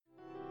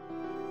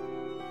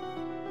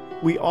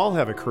We all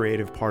have a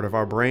creative part of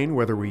our brain,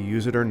 whether we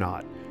use it or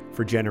not,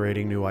 for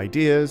generating new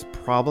ideas,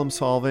 problem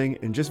solving,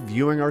 and just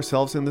viewing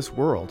ourselves in this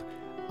world.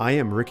 I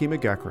am Ricky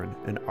McGeckran,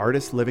 an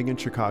artist living in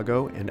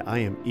Chicago, and I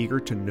am eager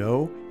to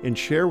know and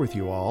share with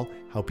you all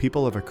how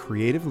people of a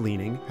creative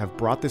leaning have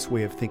brought this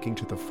way of thinking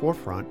to the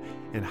forefront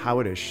and how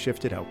it has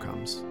shifted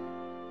outcomes.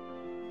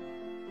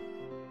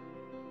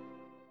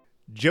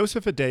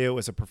 Joseph Adeo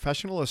is a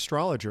professional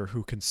astrologer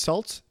who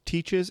consults,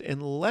 teaches,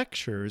 and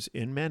lectures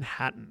in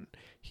Manhattan.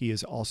 He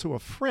is also a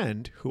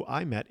friend who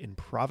I met in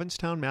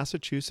Provincetown,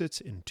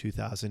 Massachusetts in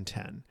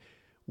 2010.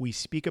 We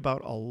speak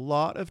about a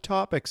lot of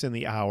topics in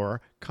the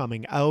hour: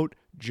 coming out,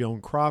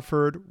 Joan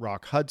Crawford,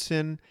 Rock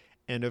Hudson,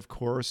 and of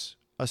course,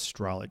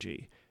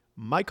 astrology.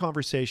 My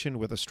conversation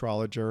with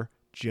astrologer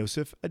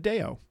Joseph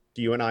Adeo.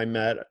 You and I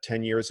met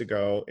 10 years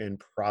ago in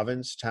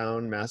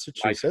Provincetown,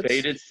 Massachusetts. My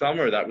fated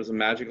summer. That was a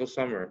magical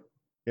summer.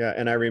 Yeah,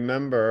 and I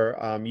remember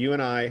you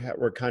and I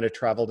were kind of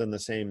traveled in the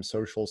same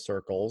social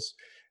circles.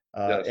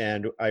 Yes.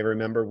 And I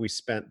remember we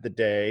spent the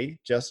day,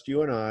 just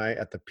you and I,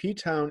 at the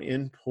P-Town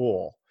Inn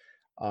pool,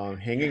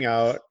 hanging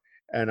out,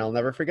 and I'll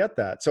never forget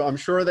that. So I'm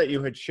sure that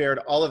you had shared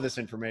all of this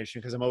information,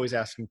 because I'm always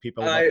asking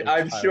people about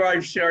I'm sure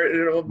I've shared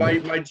it.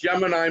 My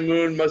Gemini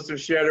moon must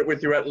have shared it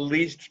with you at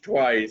least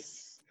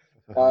twice.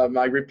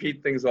 I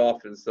repeat things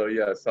often, so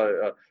yes,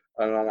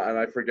 and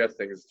I forget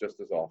things just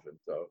as often.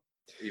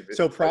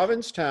 So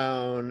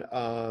Provincetown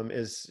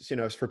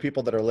is, for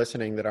people that are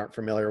listening that aren't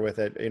familiar with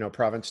it,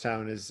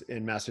 Provincetown is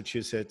in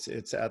Massachusetts.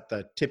 It's at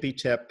the tippy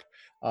tip.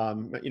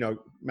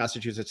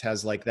 Massachusetts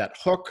has like that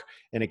hook,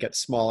 and it gets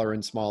smaller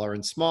and smaller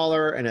and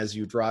smaller. And as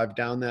you drive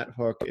down that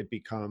hook, it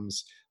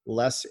becomes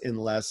less and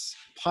less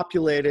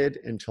populated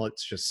until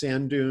it's just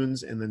sand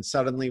dunes. And then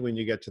suddenly when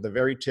you get to the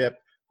very tip,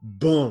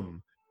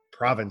 boom,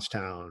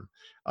 Provincetown.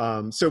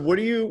 So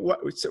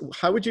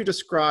how would you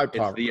describe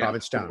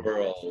Provincetown?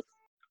 World.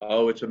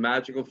 Oh, it's a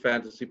magical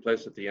fantasy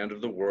place at the end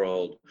of the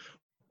world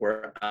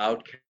where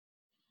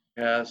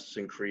outcasts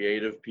and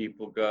creative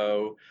people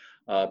go,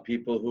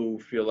 people who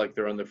feel like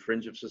they're on the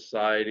fringe of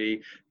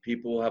society,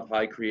 people who have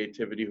high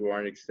creativity who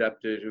aren't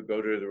accepted, who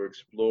go there to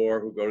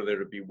explore, who go there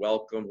to be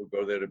welcome, who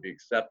go there to be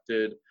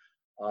accepted.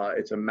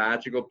 It's a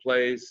magical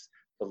place.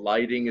 The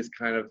lighting is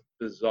kind of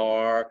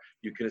bizarre.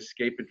 You can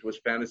escape into a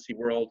fantasy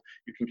world.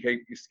 You can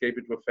escape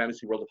into a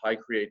fantasy world of high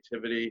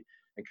creativity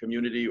and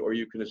community, or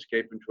you can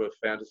escape into a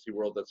fantasy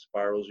world that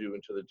spirals you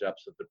into the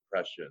depths of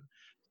depression.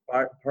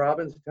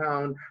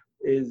 Provincetown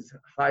is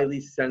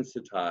highly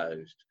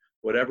sensitized.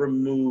 Whatever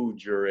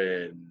mood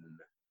you're in,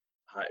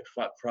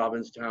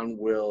 Provincetown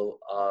will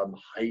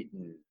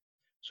heighten.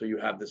 So you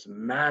have this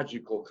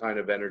magical kind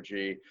of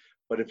energy,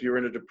 but if you're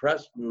in a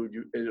depressed mood,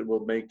 it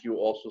will make you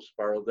also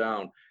spiral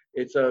down.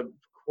 It's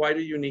quite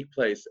a unique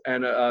place,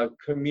 and a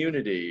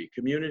community,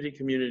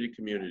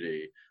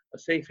 a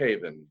safe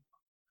haven.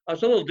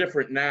 It's a little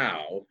different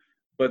now,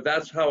 but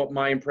that's how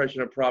my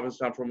impression of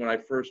Provincetown from when I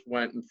first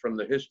went, and from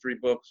the history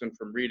books and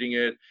from reading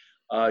it.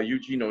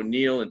 Eugene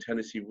O'Neill and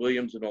Tennessee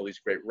Williams and all these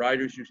great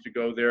writers used to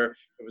go there.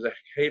 It was a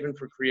haven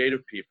for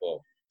creative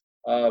people.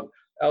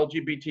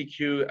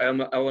 LGBTQ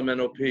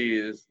LMNOP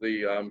is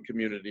the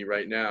community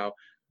right now,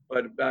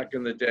 but back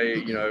in the day,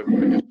 it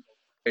was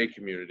a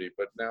community,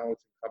 but now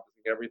it's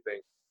encompassing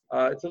everything.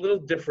 It's a little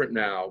different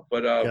now,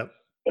 but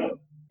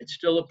It's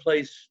still a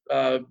place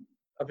of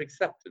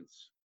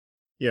acceptance.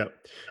 Yeah.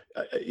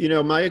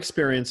 My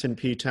experience in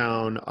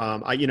P-Town,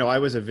 I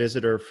was a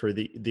visitor for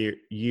the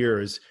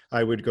years.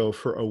 I would go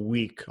for a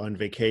week on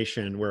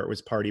vacation where it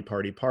was party,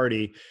 party,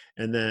 party.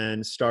 And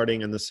then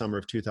starting in the summer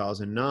of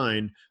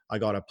 2009, I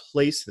got a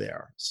place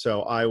there.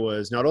 So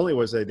not only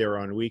was I there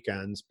on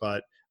weekends,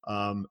 but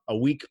a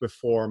week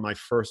before my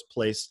first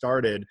place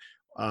started,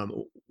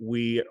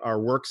 our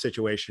work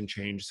situation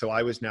changed. So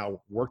I was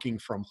now working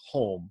from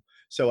home.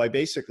 So I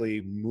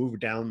basically moved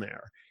down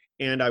there.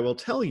 And I will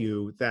tell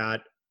you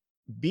that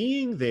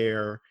being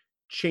there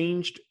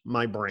changed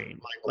my brain.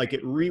 Like,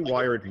 it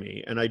rewired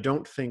me. And I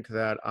don't think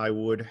that I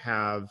would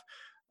have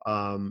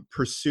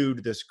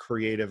pursued this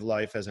creative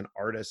life as an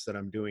artist that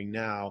I'm doing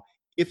now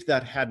if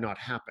that had not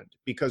happened.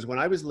 Because when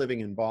I was living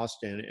in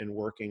Boston and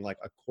working like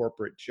a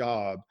corporate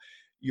job,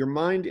 your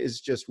mind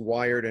is just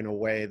wired in a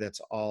way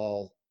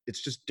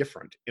it's just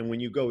different. And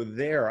when you go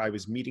there, I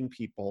was meeting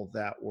people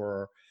that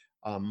were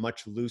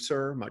much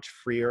looser, much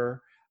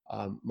freer,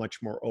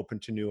 much more open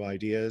to new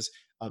ideas.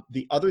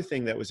 The other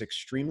thing that was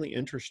extremely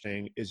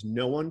interesting is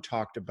no one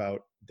talked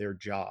about their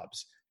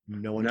jobs.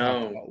 No one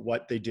talked about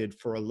what they did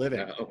for a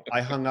living. No.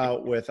 I hung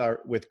out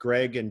with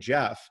Greg and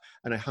Jeff,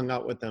 and I hung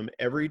out with them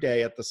every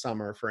day at the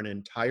summer for an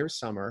entire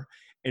summer.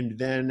 And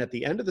then at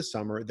the end of the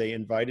summer, they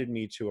invited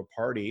me to a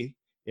party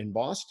in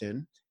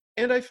Boston,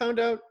 and I found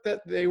out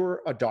that they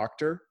were a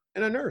doctor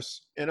and a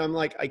nurse. And I'm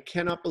like, I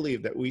cannot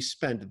believe that we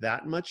spent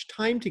that much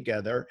time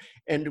together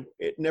and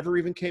it never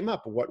even came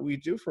up what we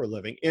do for a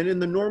living. And in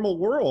the normal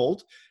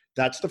world,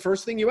 that's the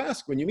first thing you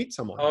ask when you meet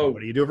someone. Oh,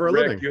 what do you do for a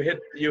Rick, living?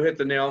 you hit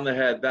the nail on the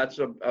head. That's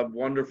a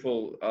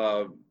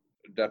wonderful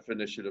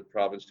definition of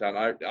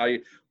Provincetown.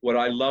 What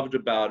I loved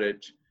about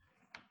it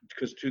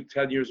because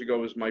 10 years ago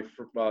was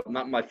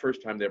not my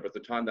first time there, but the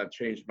time that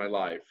changed my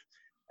life.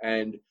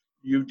 And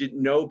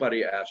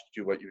nobody asked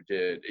you what you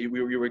did. You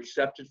were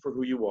accepted for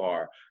who you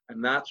are.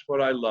 And that's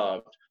what I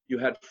loved. You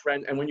had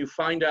friends, and when you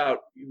find out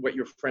what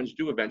your friends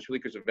do eventually,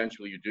 because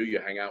eventually you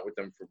hang out with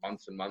them for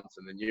months and months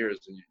and then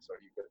years, and so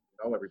you get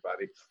to know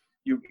everybody.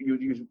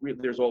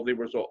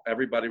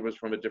 Everybody was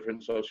from a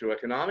different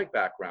socioeconomic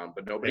background,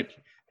 but nobody.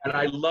 And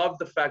I love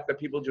the fact that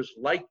people just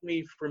liked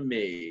me for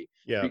me,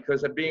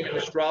 because of being an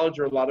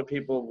astrologer, a lot of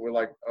people were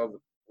like,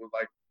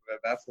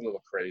 that's a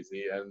little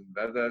crazy, and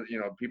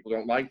people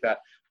don't like that.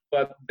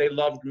 But they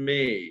loved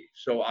me,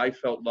 so I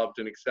felt loved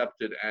and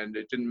accepted, and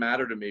it didn't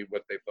matter to me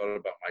what they thought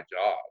about my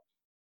job.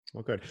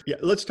 Well, good. Yeah,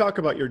 let's talk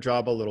about your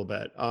job a little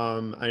bit.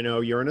 I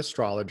know you're an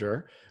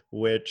astrologer,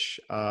 which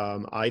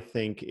I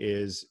think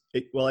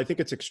I think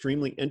it's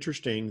extremely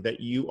interesting that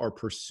you are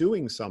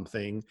pursuing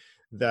something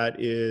that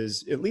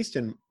is, at least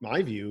in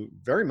my view,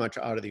 very much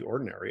out of the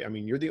ordinary. I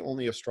mean, you're the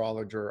only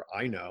astrologer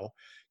I know.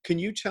 Can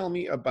you tell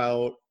me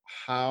about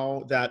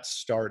how that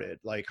started?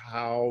 Like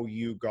how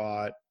you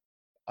got,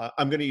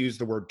 I'm going to use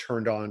the word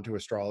turned on to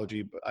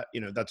astrology, but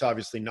that's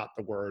obviously not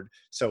the word.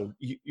 So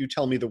you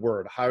tell me the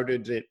word. How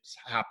did it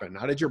happen?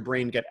 How did your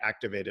brain get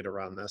activated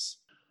around this?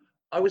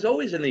 I was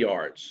always in the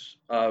arts.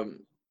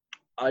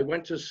 I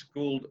went to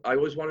school. I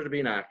always wanted to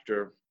be an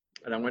actor,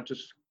 and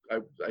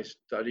I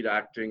studied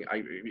acting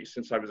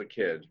since I was a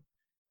kid,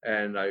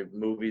 and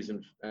movies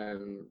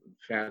and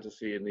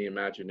fantasy and the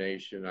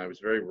imagination. I was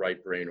very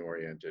right brain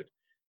oriented.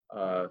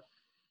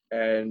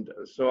 And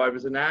so I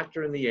was an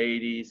actor in the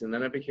 80s, and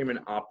then I became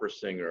an opera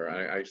singer.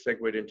 I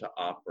segued into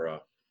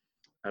opera,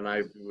 and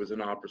I was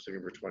an opera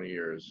singer for 20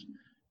 years.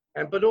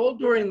 But all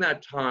during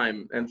that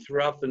time and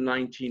throughout the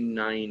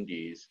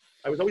 1990s,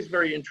 I was always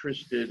very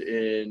interested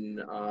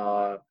in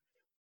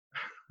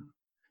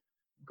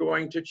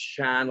going to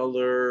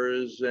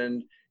channelers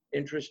and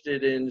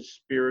interested in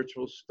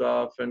spiritual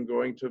stuff and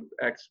going to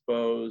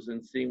expos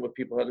and seeing what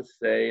people had to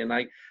say. And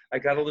I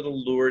got a little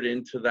lured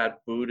into that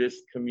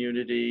Buddhist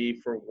community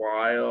for a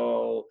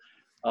while,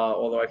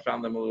 although I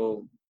found them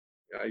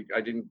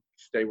I didn't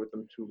stay with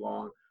them too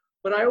long.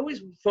 But I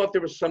always thought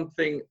there was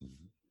something.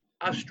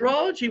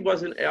 Astrology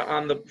wasn't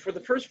for the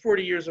first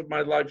 40 years of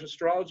my life,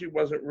 astrology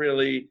wasn't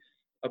really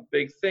a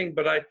big thing,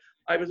 but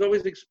I was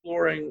always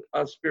exploring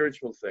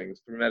spiritual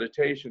things through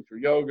meditation, through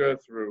yoga,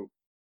 through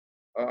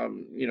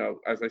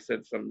as I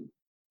said, some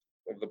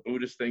of the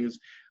Buddhist things.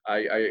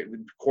 I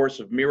Course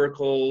of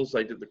Miracles.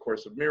 I did the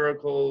Course of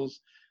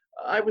Miracles.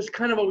 I was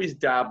kind of always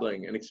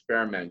dabbling and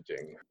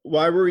experimenting.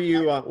 Why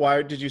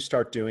did you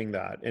start doing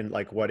that? And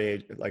like what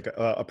age,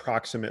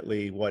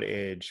 approximately what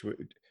age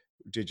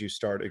did you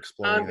start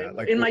exploring that?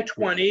 Like in my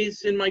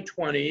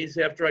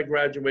 20s, after I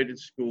graduated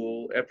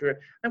school, after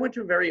I went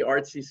to a very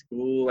artsy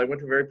school, I went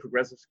to a very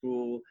progressive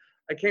school.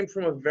 I came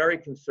from a very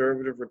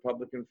conservative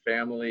Republican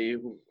family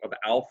of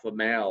alpha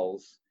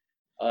males,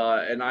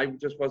 and I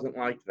just wasn't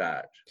like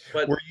that.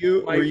 But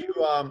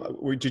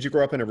did you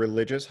grow up in a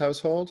religious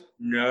household?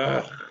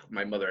 No,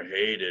 my mother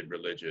hated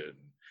religion.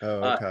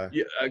 Oh,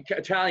 okay.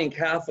 Italian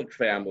Catholic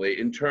family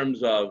in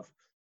terms of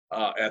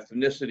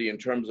ethnicity, in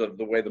terms of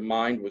the way the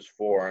mind was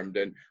formed,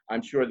 and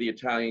I'm sure the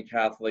Italian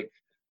Catholic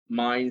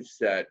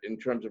mindset in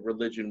terms of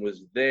religion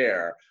was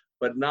there,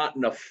 but not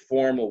in a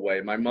formal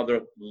way. My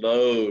mother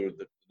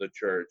loathed the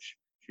church.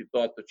 She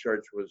thought the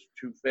church was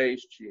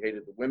two-faced. She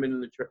hated the women in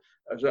the church.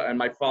 And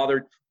my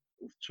father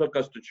took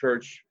us to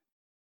church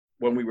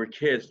when we were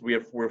kids.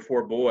 We're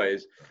 4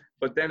 boys.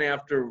 But then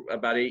after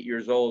about 8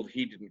 years old,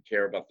 he didn't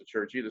care about the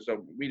church either.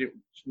 So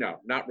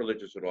not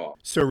religious at all.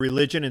 So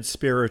religion and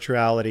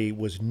spirituality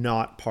was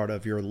not part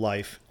of your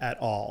life at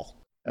all?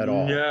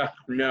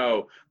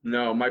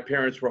 No. My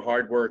parents were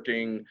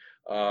hardworking,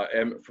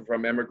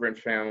 from immigrant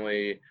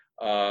family.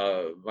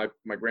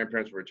 My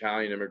grandparents were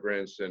Italian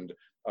immigrants, and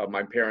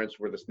my parents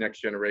were this next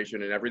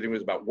generation, and everything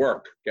was about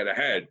work, get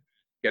ahead,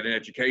 get an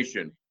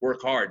education,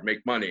 work hard,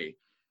 make money.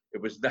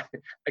 It was that.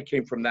 I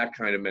came from that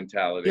kind of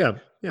mentality.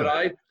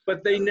 Yeah.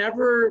 But they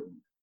never,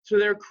 to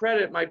their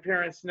credit, my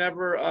parents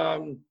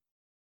never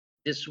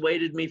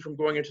dissuaded me from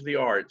going into the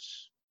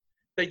arts.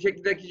 They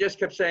just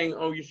kept saying,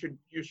 "Oh, you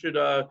should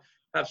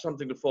have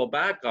something to fall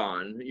back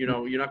on.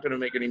 You're not going to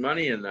make any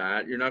money in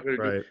that. You're not going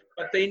to." Right.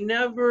 But they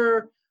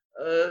never,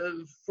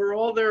 for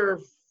all their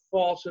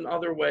faults in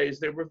other ways,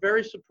 they were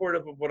very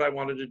supportive of what I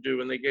wanted to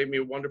do, and they gave me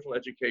a wonderful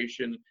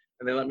education,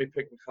 and they let me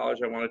pick the college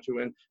I wanted to.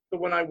 And so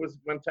when I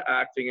went to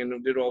acting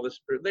and did all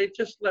this, they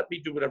just let me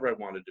do whatever I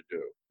wanted to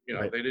do.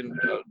 Right. They didn't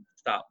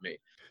stop me.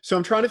 So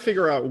I'm trying to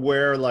figure out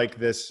where like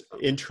this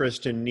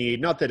interest and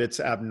need, not that it's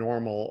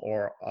abnormal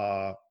or,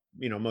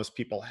 most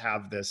people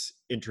have this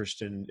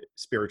interest in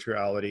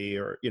spirituality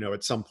or,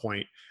 at some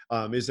point,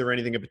 is there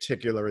anything in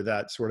particular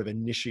that sort of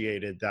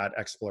initiated that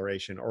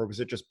exploration, or was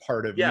it just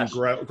part of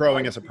you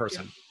growing as a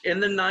person?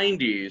 In the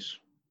 90s,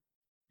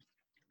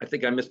 I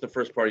think I missed the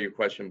first part of your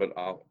question, but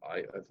I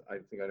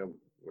think I know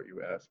what you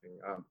were asking.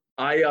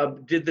 I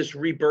did this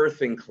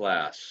rebirthing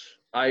class.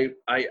 I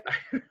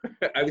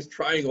was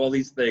trying all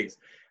these things,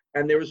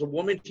 And there was a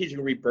woman teaching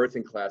a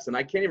rebirthing class, and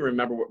I can't even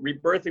remember what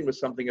rebirthing was.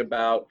 Something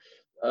about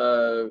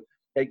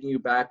taking you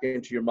back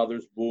into your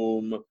mother's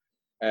womb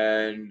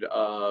and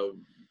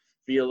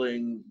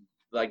feeling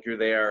like you're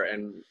there,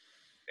 and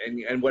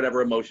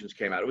whatever emotions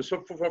came out. It was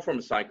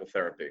from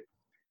psychotherapy.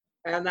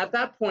 And at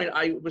that point,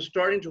 I was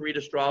starting to read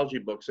astrology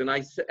books, and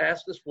I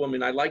asked this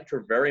woman, I liked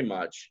her very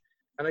much,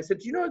 and I said,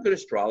 do you know a good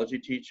astrology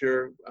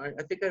teacher?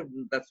 I think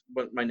that's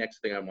what my next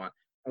thing I want.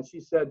 And she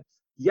said,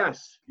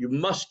 yes, you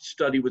must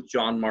study with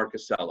John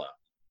Marcusella.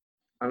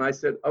 And I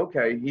said,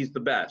 okay, he's the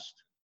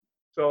best.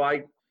 So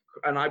I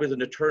was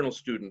an eternal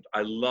student.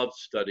 I loved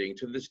studying.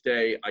 To this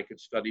day, I could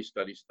study.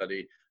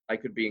 I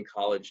could be in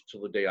college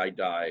till the day I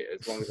die.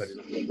 As long as I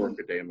didn't have to work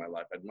a day in my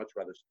life, I'd much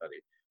rather study.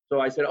 So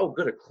I said, oh,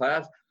 good, a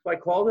class. So I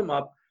called him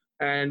up,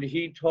 and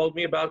he told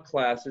me about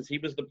classes. He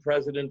was the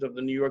president of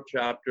the New York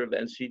chapter of the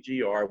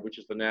NCGR, which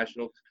is the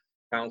National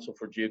Council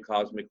for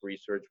Geocosmic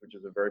Research, which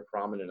is a very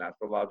prominent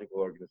astrological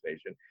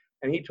organization.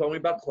 And he told me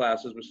about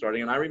classes were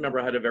starting. And I remember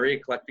I had a very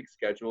eclectic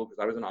schedule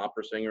because I was an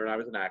opera singer and I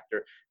was an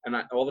actor, and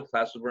all the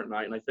classes were at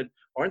night. And I said,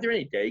 aren't there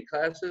any day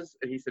classes?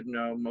 And he said,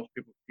 no, most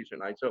people teach at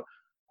night. So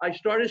I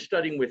started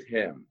studying with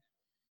him.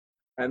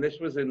 And this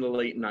was in the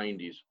late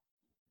 90s.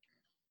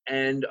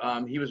 And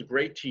he was a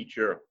great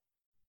teacher.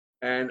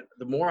 And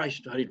the more I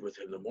studied with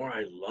him, the more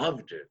I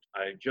loved it.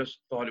 I just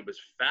thought it was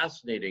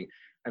fascinating.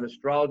 And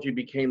astrology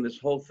became this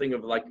whole thing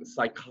of like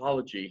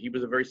psychology. He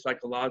was a very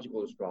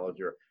psychological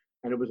astrologer.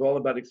 And it was all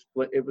about,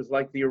 it was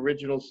like the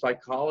original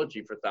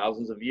psychology for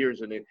thousands of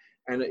years. And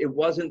it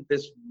wasn't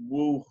this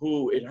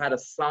woo-hoo. It had a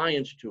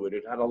science to it.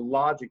 It had a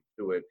logic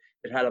to it.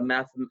 It had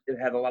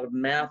a lot of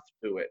math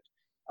to it.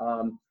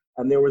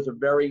 And it was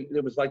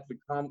like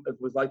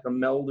a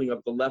melding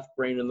of the left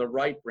brain and the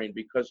right brain,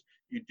 because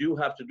you do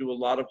have to do a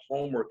lot of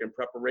homework and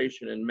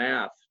preparation and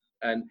math.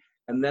 And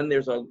then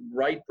there's a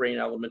right brain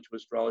element to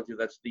astrology.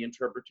 That's the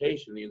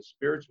interpretation, the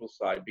spiritual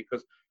side,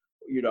 because,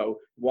 you know,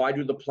 why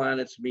do the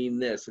planets mean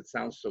this? It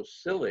sounds so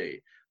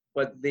silly,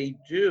 but they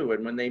do.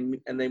 And when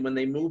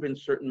they move in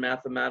certain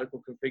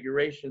mathematical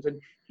configurations, and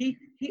he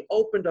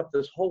opened up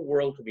this whole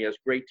world to me, as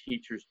great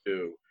teachers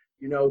do.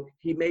 You know,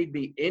 he made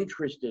me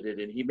interested in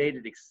it. He made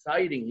it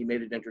exciting. He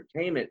made it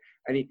entertainment,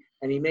 and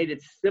he made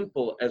it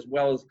simple as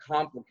well as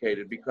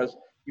complicated. Because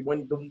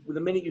the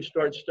minute you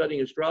start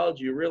studying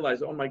astrology, you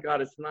realize, oh my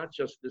God, it's not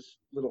just this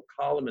little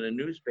column in a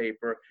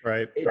newspaper.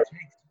 Right. It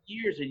takes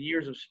years and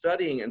years of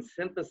studying and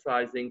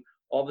synthesizing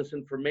all this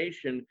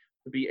information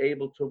to be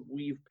able to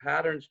weave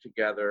patterns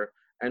together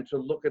and to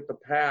look at the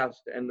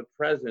past and the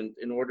present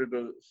in order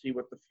to see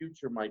what the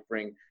future might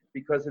bring.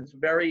 Because it's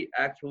very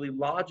actually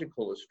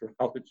logical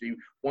astrology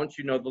once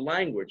you know the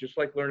language, just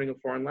like learning a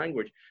foreign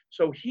language.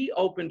 So he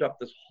opened up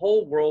this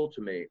whole world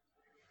to me.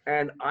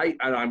 And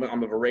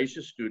I'm a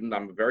voracious student.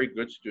 I'm a very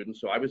good student.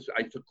 So I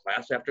took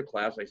class after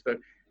class. I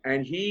studied,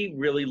 and he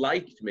really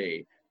liked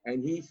me.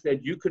 And he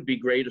said, you could be a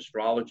great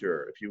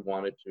astrologer if you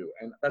wanted to.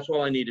 And that's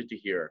all I needed to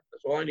hear.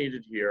 That's all I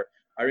needed to hear.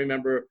 I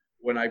remember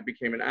when I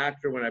became an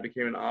actor, when I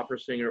became an opera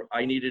singer,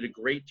 I needed a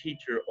great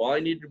teacher. All I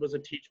needed was a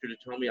teacher to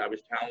tell me I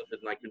was talented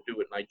and I could do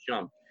it, and I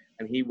jumped.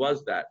 And he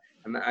was that.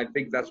 And I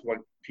think that's why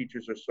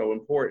teachers are so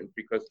important,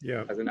 because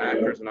as an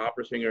actor, as an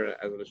opera singer,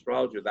 as an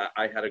astrologer, that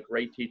I had a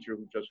great teacher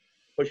who just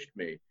pushed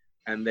me,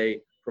 and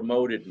they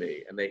promoted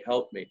me, and they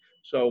helped me.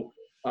 So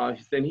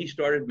then he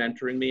started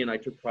mentoring me, and I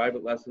took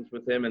private lessons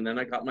with him. And then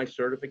I got my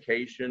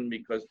certification,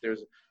 because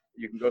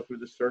you can go through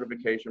the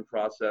certification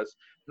process.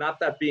 Not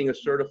that being a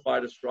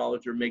certified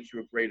astrologer makes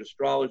you a great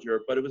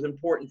astrologer, but it was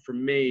important for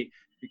me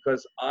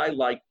because I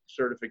like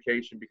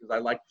certification, because I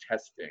like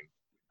testing.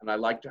 And I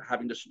like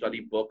having to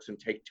study books and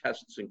take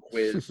tests and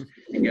quiz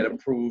and get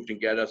approved and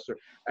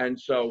and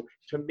so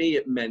to me,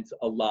 it meant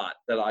a lot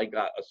that I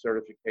got a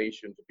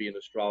certification to be an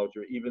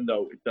astrologer, even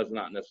though it does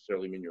not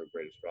necessarily mean you're a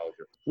great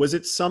astrologer. Was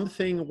it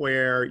something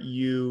where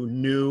you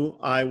knew,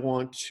 I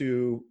want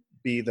to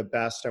be the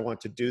best, I want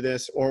to do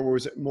this? Or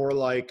was it more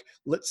like,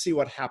 let's see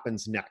what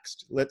happens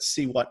next, let's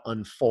see what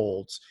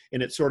unfolds,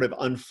 and it sort of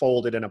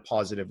unfolded in a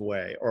positive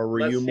way? Or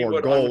were you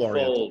more goal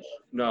oriented?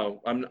 No,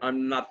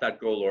 I'm not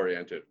that goal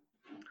oriented.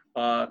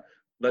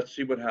 Let's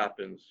see what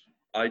happens.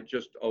 I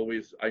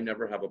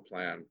never have a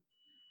plan,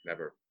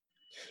 never.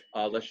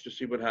 Let's just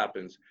see what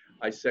happens.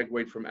 I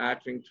segued from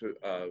acting to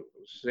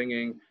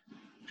singing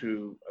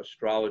to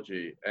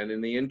astrology. And in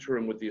the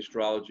interim with the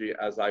astrology,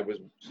 as I was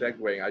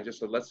segueing, I just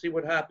said, let's see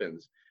what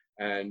happens.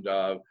 And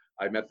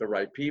I met the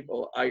right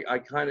people.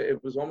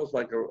 It was almost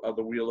like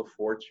the Wheel of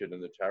Fortune in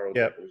the tarot.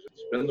 Yep. It was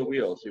spin the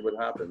wheel, see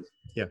what happens.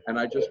 Yeah. And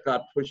I just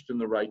got pushed in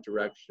the right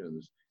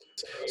directions.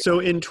 So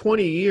in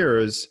 20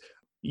 years,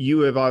 you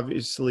have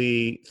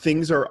obviously,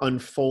 things are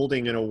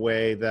unfolding in a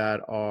way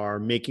that are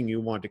making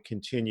you want to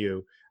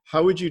continue.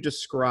 How would you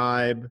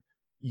describe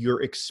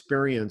your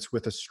experience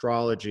with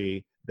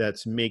astrology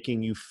that's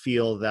making you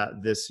feel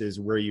that this is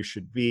where you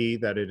should be,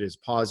 that it is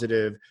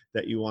positive,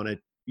 that you want to,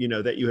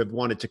 that you have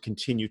wanted to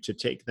continue to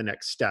take the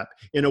next step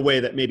in a way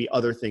that maybe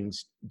other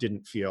things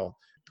didn't feel?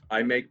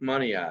 I make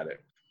money at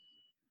it.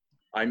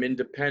 I'm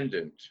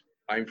independent.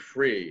 I'm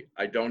free.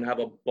 I don't have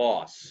a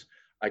boss.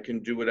 I can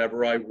do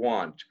whatever I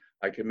want.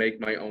 I can make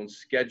my own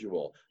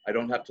schedule. I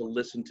don't have to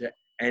listen to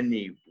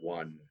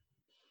anyone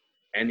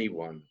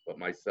but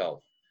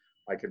myself.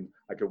 I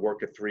could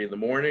work at 3 in the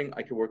morning.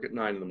 I could work at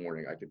 9 in the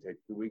morning. I could take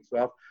 2 weeks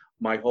off.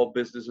 My whole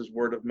business is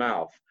word of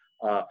mouth.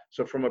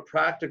 So from a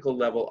practical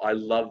level, I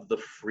love the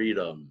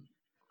freedom.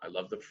 I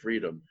love the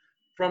freedom.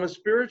 From a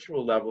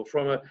spiritual level,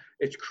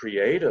 it's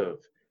creative.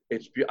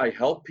 I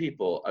help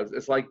people.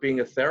 It's like being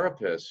a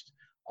therapist.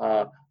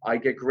 I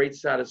get great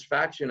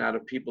satisfaction out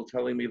of people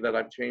telling me that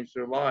I've changed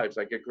their lives.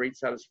 I get great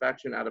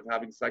satisfaction out of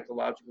having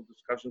psychological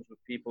discussions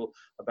with people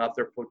about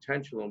their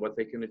potential and what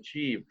they can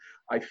achieve.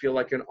 I feel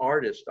like an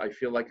artist. I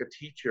feel like a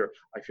teacher.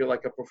 I feel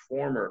like a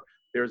performer.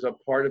 There's a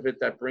part of it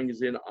that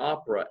brings in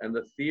opera and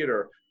the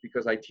theater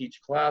because I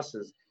teach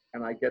classes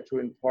and I get to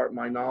impart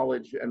my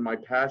knowledge and my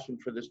passion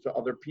for this to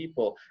other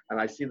people. And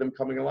I see them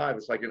coming alive.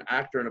 It's like an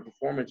actor in a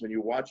performance, and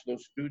you watch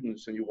those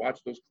students and you watch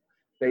those,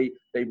 they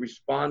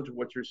respond to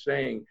what you're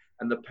saying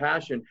and the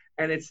passion.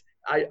 And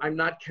I'm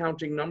not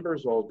counting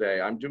numbers all day.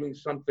 I'm doing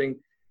something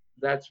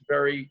that's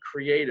very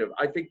creative.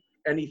 I think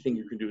anything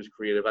you can do is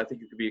creative. I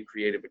think you could be a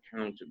creative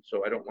accountant.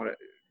 So I don't want to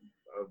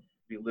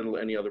belittle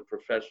any other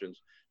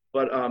professions.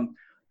 But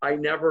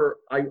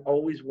I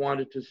always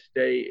wanted to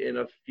stay in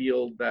a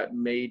field that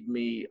made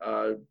me,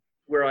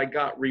 where I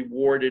got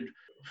rewarded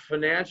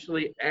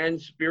financially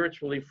and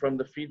spiritually from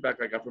the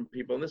feedback I got from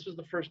people. And this was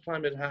the first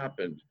time it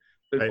happened.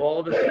 That all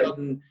of a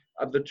sudden,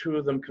 the two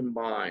of them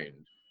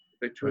combined.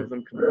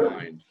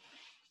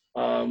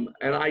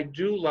 And I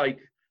do like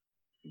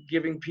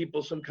giving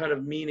people some kind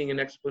of meaning and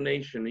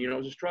explanation. You know,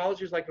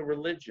 astrology is like a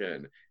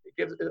religion.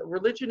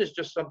 Religion is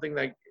just something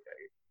that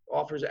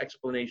offers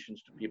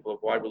explanations to people of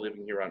why we're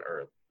living here on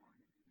Earth.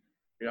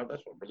 You know,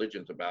 that's what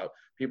religion's about.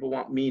 People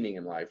want meaning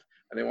in life,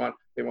 and they want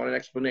an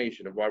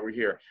explanation of why we're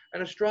here.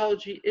 And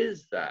astrology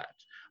is that.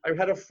 I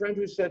had a friend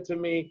who said to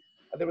me,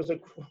 there was a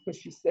quote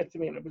she said to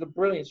me, and it was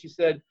brilliant. She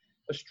said,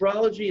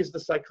 astrology is the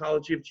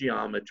psychology of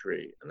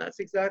geometry. And that's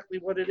exactly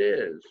what it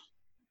is.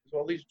 There's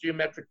all these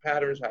geometric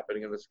patterns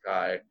happening in the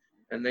sky,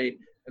 and they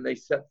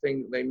set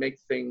things, they make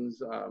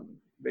things,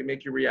 they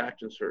make you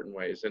react in certain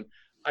ways. And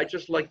I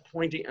just like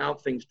pointing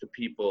out things to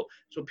people.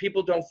 So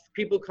people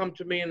come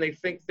to me and they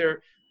think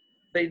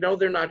they know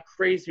they're not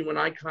crazy when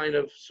I kind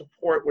of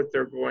support what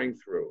they're going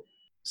through.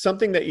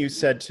 Something that you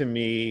said to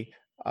me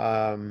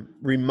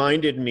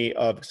reminded me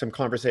of some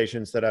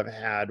conversations that I've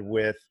had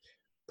with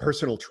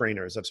personal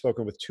trainers. I've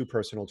spoken with 2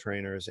 personal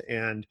trainers,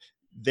 and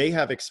they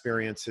have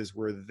experiences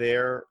where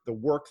the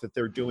work that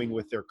they're doing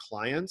with their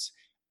clients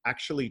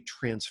actually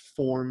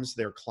transforms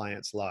their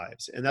clients'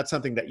 lives. And that's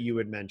something that you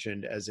had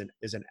mentioned as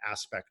an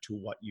aspect to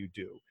what you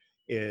do,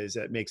 is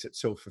that makes it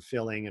so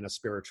fulfilling in a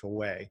spiritual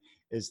way,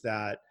 is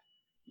that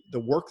the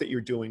work that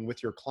you're doing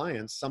with your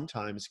clients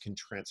sometimes can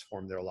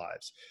transform their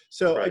lives.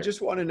 So right. I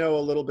just want to know a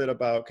little bit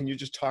about, can you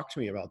just talk to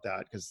me about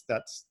that? Because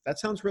that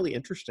sounds really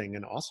interesting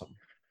and awesome.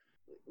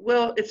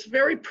 Well, it's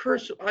very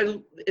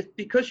personal. It's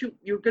because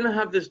you're going to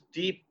have this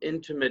deep,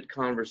 intimate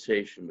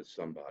conversation with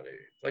somebody.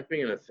 It's like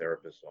being in a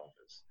therapist's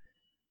office.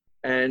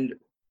 And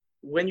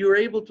when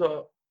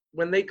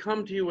they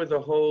come to you with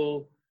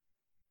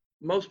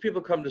most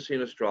people come to see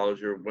an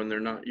astrologer when they're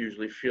not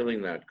usually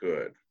feeling that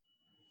good.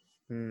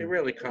 They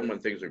rarely come when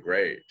things are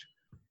great.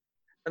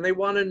 And they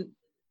want to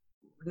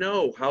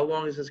know, how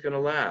long is this going to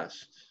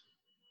last?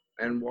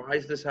 And why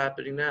is this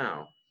happening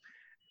now?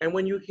 And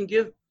when you can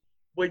give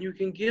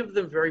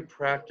them very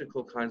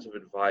practical kinds of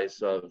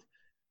advice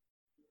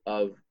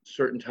of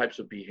certain types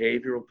of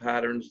behavioral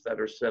patterns that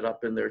are set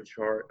up in their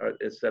chart,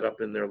 set up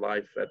in their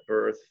life at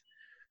birth,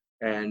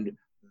 and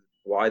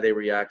why they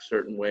react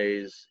certain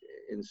ways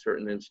in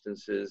certain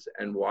instances,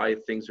 and why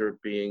things are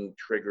being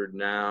triggered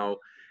now.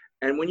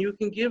 And when you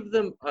can give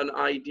them an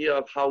idea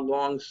of how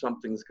long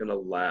something's going to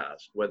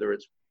last, whether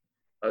it's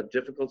a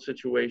difficult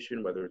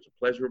situation, whether it's a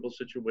pleasurable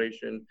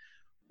situation,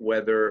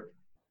 whether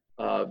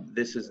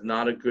this is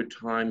not a good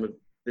time,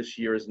 this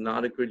year is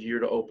not a good year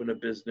to open a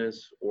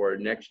business, or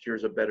next year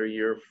is a better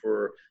year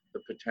for the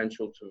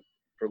potential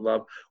for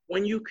love.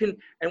 When you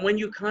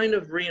kind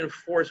of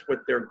reinforce what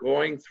they're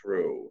going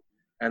through,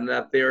 and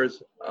that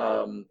there's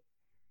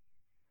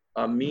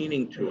a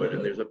meaning to it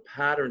and there's a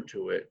pattern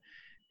to it,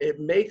 it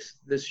makes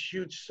this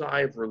huge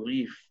sigh of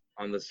relief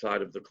on the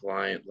side of the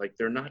client. Like,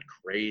 they're not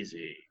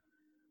crazy.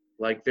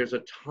 Like, there's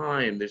a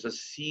time, there's a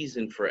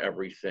season for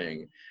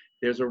everything.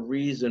 There's a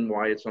reason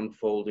why it's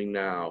unfolding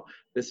now.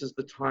 This is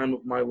the time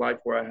of my life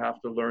where I have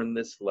to learn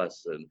this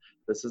lesson.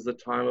 This is the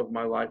time of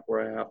my life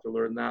where I have to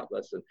learn that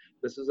lesson.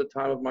 This is a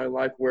time of my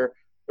life where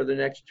for the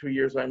next 2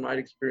 years I might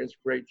experience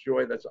great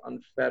joy that's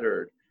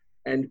unfettered.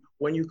 And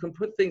when you can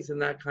put things in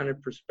that kind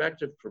of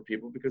perspective for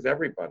people, because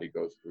everybody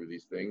goes through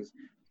these things,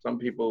 some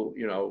people,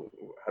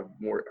 have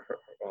more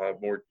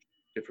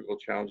difficult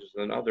challenges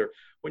than others.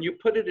 When you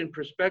put it in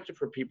perspective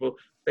for people,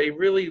 they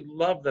really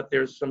love that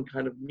there's some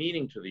kind of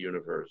meaning to the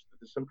universe,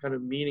 that there's some kind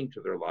of meaning to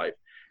their life,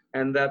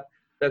 and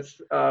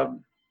that's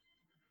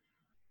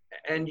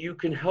and you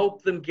can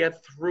help them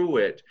get through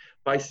it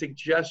by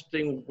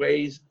suggesting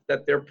ways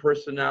that their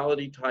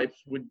personality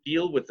types would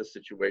deal with a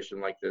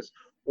situation like this.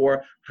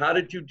 Or how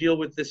did you deal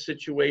with this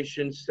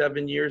situation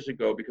 7 years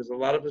ago? Because a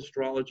lot of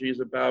astrology is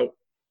about,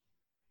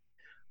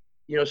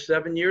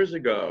 7 years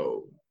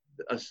ago,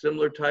 a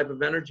similar type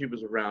of energy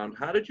was around.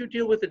 How did you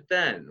deal with it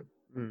then?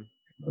 Mm.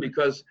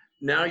 Because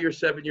now you're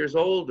 7 years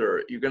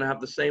older, you're going to have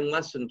the same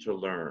lesson to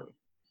learn,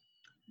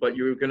 but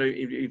you're going to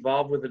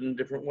evolve with it in a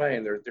different way.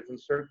 And there are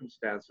different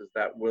circumstances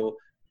that will,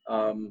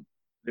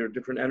 there are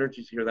different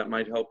energies here that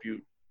might help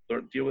you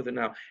deal with it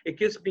now. It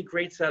gives me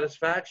great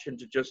satisfaction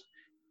to just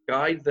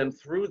guide them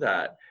through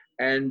that.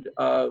 And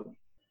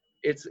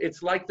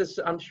it's like this.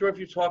 I'm sure if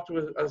you talk to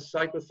a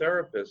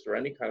psychotherapist or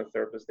any kind of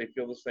therapist, they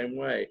feel the same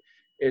way.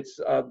 It's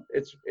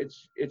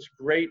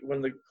great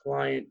when the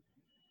client,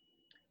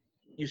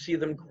 you see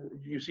them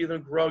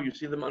grow, you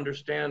see them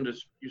understand,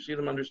 you see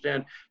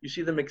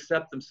them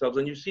accept themselves,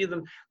 and you see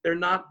them,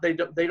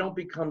 they don't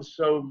become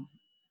so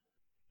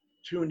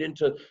tuned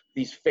into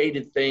these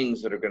fated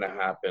things that are going to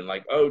happen,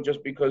 like, oh,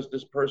 just because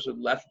this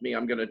person left me,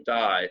 I'm going to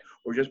die,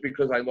 or just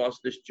because I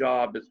lost this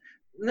job.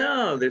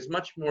 No, there's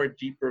much more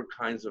deeper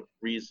kinds of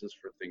reasons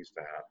for things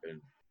to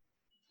happen.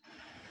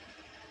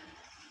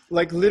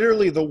 Like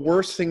literally the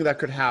worst thing that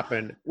could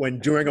happen when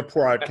doing a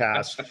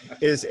podcast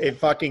is a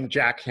fucking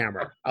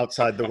jackhammer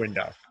outside the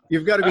window.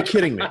 You've got to be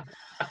kidding me.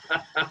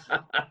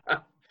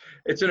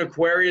 It's an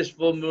Aquarius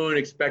full moon.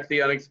 Expect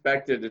the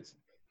unexpected. It's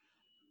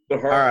the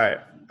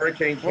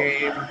hurricane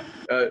came.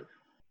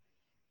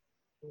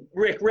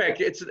 Rick,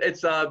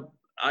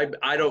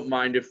 I don't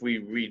mind if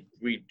we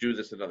do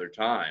this another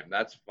time.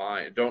 That's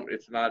fine.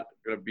 It's not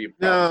going to be a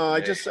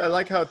problem. No, I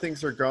like how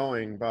things are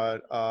going,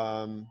 but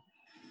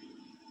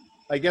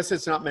I guess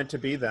it's not meant to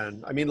be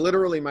then. I mean,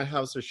 literally my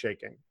house is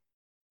shaking.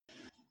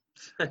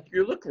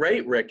 You look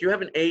great, Rick. You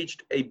haven't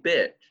aged a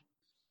bit.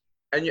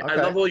 And okay. I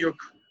love all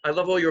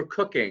your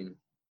cooking.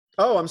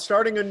 Oh, I'm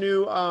starting a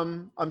new all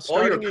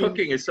your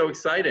cooking is so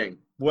exciting.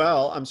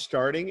 Well, I'm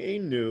starting a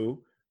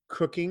new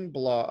cooking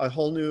blog, a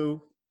whole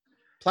new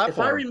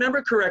platform. If I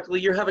remember correctly,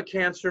 you have a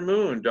Cancer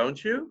moon,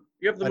 don't you?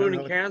 You have the moon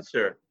in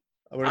Cancer.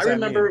 I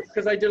remember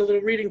because I did a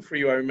little reading for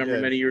you. I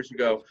remember many years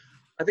ago.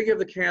 I think you have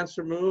the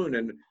Cancer moon,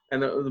 and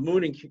the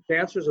moon in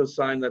Cancer is a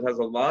sign that has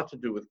a lot to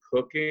do with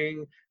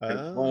cooking and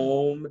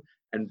home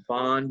and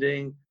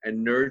bonding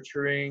and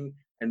nurturing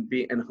and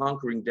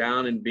hunkering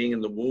down and being in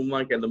the womb.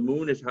 And the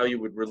moon is how you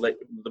would relate.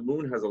 The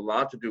moon has a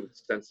lot to do with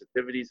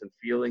sensitivities and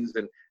feelings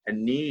and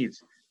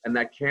needs. And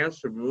that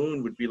Cancer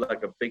moon would be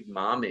like a big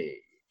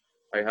mommy.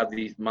 I have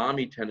these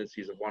mommy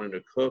tendencies of wanting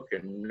to cook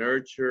and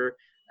nurture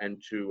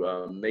and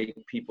to make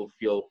people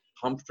feel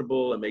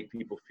comfortable and make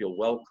people feel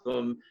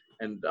welcome.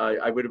 And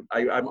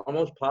I'm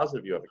almost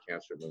positive you have a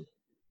Cancer moon.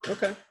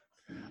 Okay.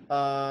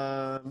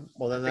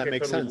 Well, then that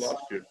makes sense.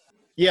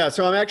 Yeah,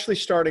 so I'm actually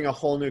starting a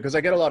whole new, because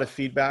I get a lot of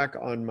feedback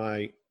on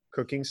my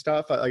cooking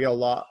stuff. I get a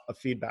lot of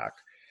feedback.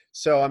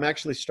 So I'm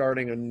actually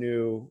starting a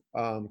new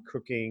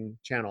cooking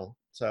channel.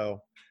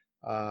 So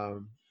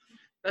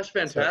that's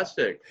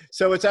fantastic.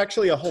 So it's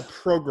actually a whole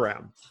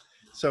program.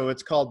 So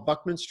it's called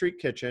Buckman Street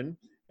Kitchen,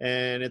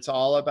 and it's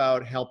all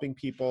about helping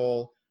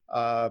people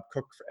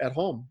cook at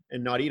home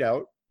and not eat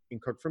out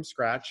and cook from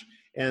scratch.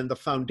 And the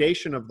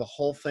foundation of the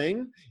whole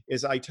thing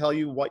is I tell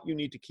you what you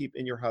need to keep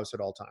in your house at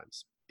all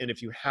times. And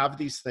if you have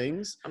these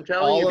things, I'm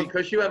telling you,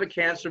 because you have a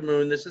Cancer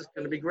moon, this is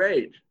going to be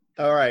great.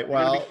 All right.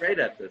 Well, you're going to be great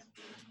at this.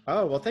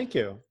 Oh, well, thank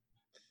you.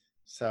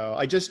 So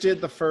I just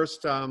did the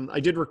first, I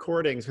did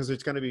recordings because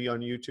it's going to be on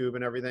YouTube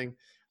and everything.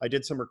 I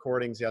did some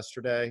recordings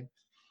yesterday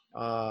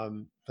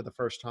for the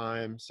first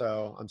time.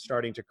 So I'm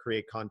starting to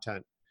create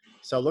content.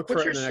 So look for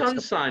it. What's your sun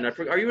sign?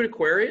 Are you an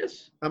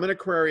Aquarius? I'm an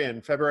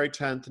Aquarian, February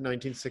 10th,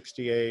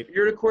 1968.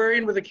 You're an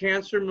Aquarian with a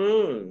Cancer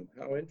moon.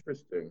 How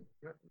interesting.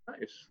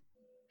 Nice.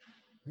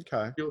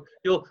 Okay.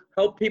 You'll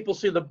help people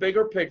see the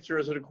bigger picture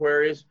as an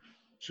Aquarius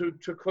to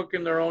cook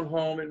in their own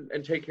home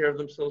and take care of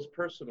themselves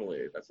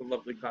personally. That's a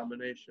lovely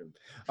combination.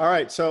 All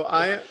right. So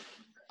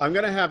I'm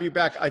going to have you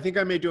back. I think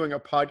I may be doing a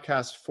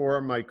podcast for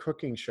my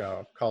cooking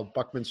show called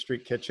Buckman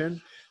Street Kitchen.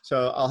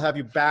 So I'll have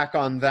you back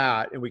on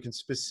that, and we can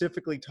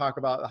specifically talk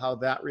about how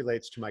that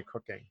relates to my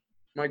cooking.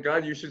 My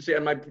God, you should see.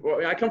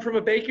 I come from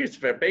a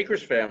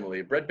baker's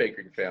family, bread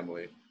baking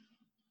family.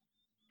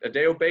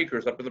 Adeo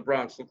Bakers up in the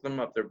Bronx. Look them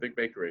up. They're a big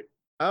bakery.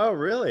 Oh,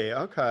 really?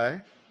 Okay.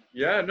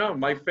 Yeah, no,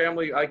 my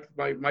family,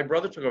 my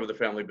brother took over the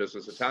family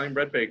business, Italian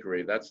Bread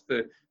Bakery. That's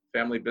the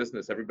family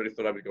business. Everybody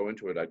thought I would go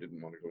into it. I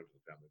didn't want to go into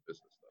the family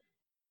business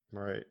though.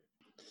 Right.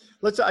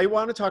 I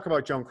want to talk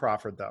about Joan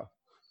Crawford though,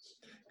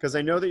 because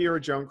I know that you're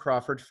a Joan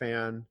Crawford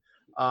fan.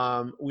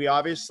 We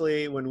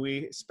obviously, when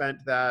we spent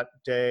that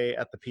day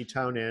at the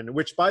P-Town Inn,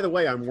 which by the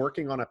way, I'm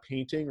working on a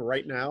painting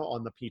right now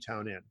on the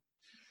P-Town Inn,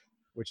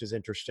 which is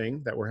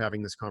interesting that we're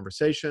having this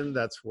conversation.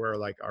 That's where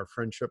like our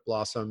friendship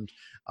blossomed.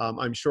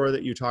 I'm sure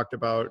that you talked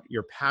about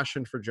your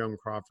passion for Joan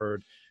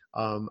Crawford.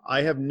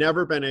 I have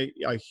never been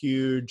a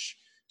huge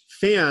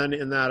fan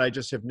in that I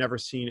just have never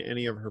seen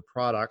any of her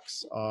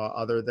products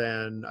other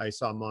than I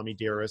saw Mommy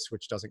Dearest,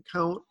 which doesn't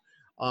count.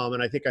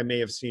 And I think I may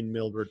have seen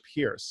Mildred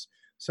Pierce.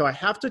 So I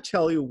have to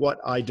tell you what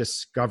I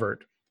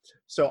discovered.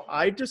 So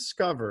I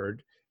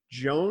discovered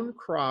Joan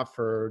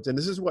Crawford's, and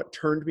this is what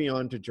turned me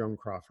on to Joan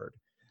Crawford.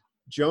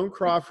 Joan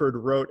Crawford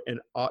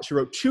she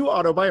wrote 2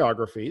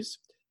 autobiographies.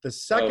 The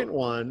second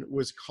one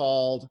was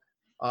called,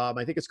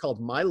 I think it's called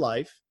My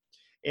Life.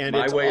 And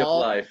My Way of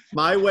Life.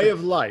 My Way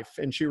of Life.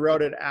 And she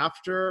wrote it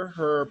after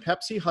her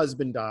Pepsi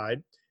husband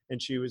died,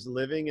 and she was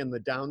living in the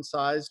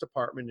downsized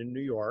apartment in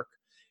New York.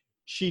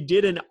 She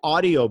did an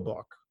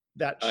audiobook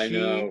that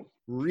she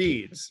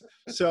reads.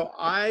 So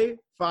I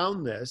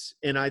found this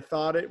and I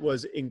thought it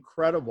was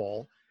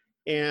incredible.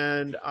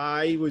 And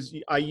I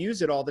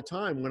use it all the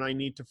time when I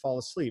need to fall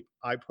asleep.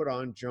 I put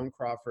on Joan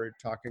Crawford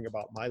talking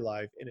about my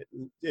life, and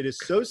it is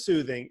so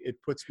soothing,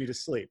 it puts me to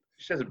sleep.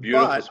 She has a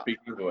beautiful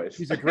speaking voice.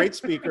 She's a great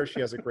speaker. She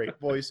has a great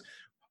voice.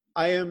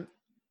 I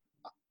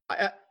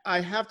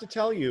have to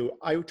tell you,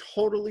 I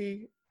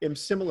totally am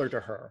similar to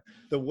her,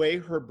 the way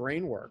her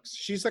brain works.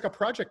 She's like a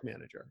project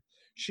manager.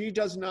 She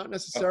does not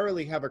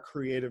necessarily have a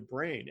creative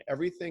brain.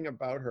 Everything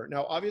about her.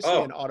 Now,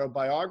 obviously, an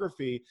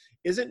autobiography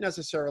isn't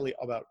necessarily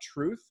about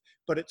truth,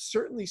 but it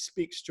certainly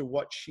speaks to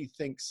what she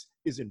thinks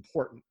is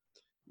important,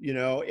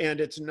 and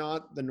it's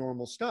not the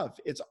normal stuff.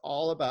 It's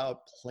all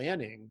about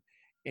planning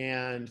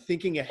and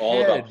thinking ahead.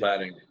 All about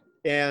planning.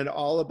 And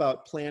all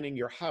about planning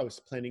your house,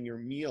 planning your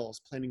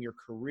meals, planning your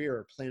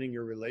career, planning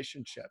your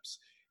relationships.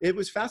 It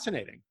was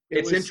fascinating.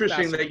 It's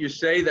interesting that you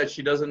say that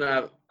she doesn't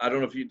have, I don't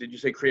know if did you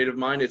say creative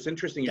mind? It's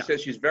interesting. You said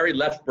she's very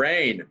left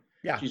brain.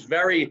 Yeah. She's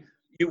very,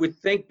 you would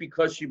think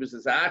because she was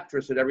this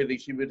actress and everything,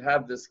 she would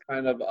have this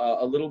kind of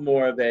a little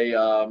more of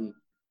a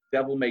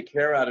devil may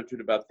care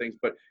attitude about things.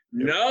 But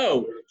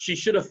no, she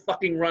should have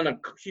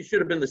she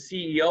should have been the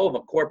CEO of a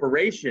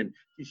corporation.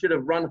 She should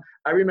have run.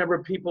 I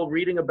remember people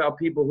reading about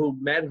people who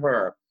met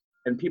her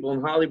and people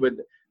in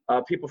Hollywood.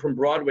 People from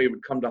Broadway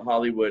would come to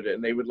Hollywood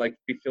and they would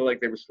feel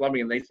like they were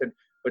slumming. And they said,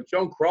 but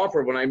Joan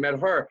Crawford, when I met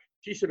her,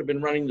 she should have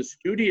been running the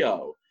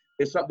studio.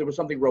 There was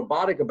something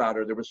robotic about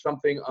her. There was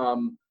something,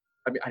 I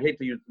hate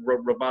to use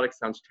robotic,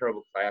 sounds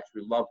terrible because I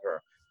actually love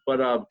her,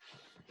 but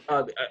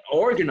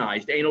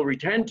organized, anal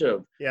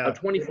retentive,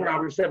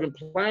 24/7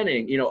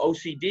 planning,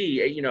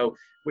 OCD,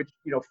 which,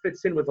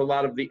 fits in with a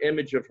lot of the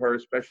image of her,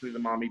 especially the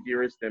mommy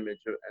dearest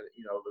image of,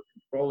 the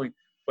controlling,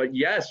 but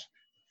yes,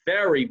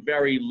 very,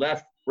 very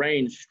left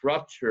brain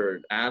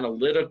structured,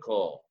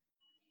 analytical,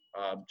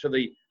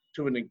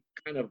 to an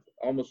kind of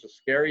almost a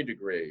scary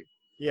degree,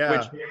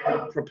 which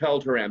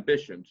propelled her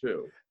ambition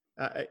too.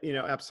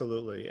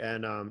 Absolutely.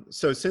 And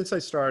so since I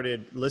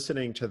started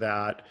listening to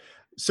that,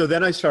 so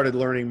then I started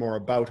learning more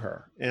about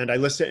her, and I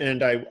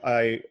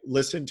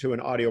listened to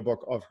an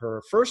audiobook of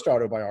her first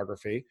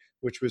autobiography,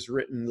 which was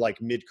written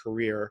like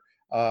mid-career.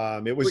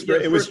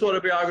 First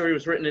autobiography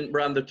was written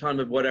around the time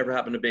of Whatever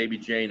Happened to Baby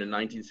Jane in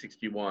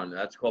 1961.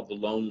 That's called The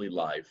Lonely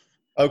Life.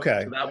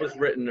 Okay. So that was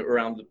written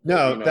around the.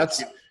 No,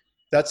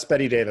 that's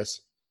Bette Davis.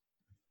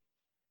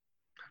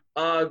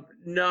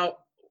 No.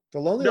 The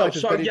Lonely Life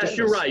is Bette yes, Davis.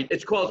 You're right.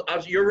 It's called.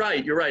 You're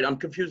right. I'm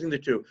confusing the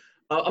two.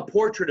 A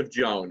Portrait of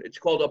Joan. It's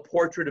called A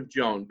Portrait of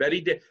Joan.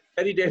 Bette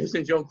Davis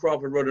and Joan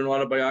Crawford wrote an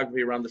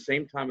autobiography around the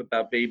same time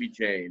about Baby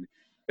Jane.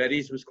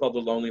 Betty's was called The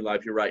Lonely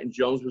Life. You're right, and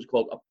Joan's was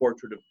called A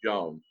Portrait of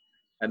Joan.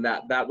 And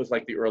that was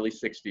like the early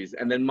 60s.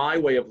 And then My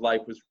Way of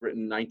Life was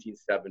written in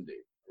 1970,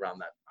 around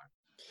that time.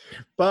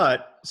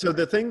 But so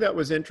the thing that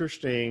was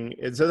interesting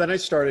is, so then I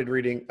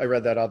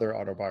read that other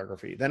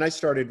autobiography. Then I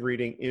started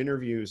reading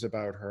interviews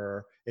about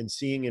her and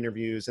seeing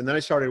interviews. And then I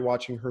started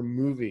watching her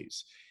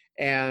movies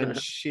and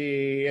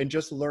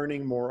just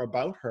learning more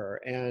about her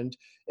and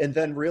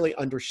then really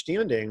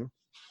understanding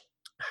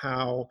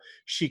how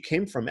she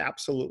came from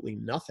absolutely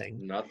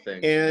nothing.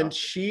 And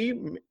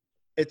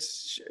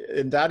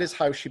and that is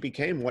how she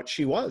became what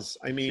she was.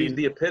 I mean, she's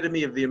the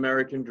epitome of the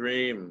American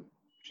dream.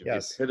 She's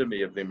yes. the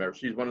epitome of the American.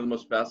 She's one of the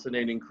most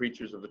fascinating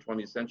creatures of the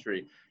 20th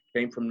century.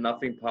 Came from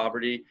nothing,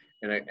 poverty,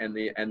 and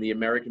the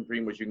American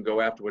dream was you can go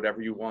after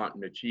whatever you want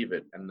and achieve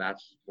it, and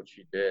that's what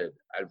she did.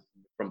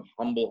 From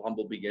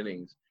humble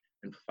beginnings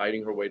and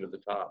fighting her way to the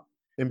top.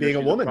 And being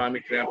a woman. A prime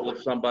example of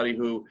somebody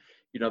who,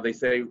 they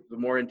say the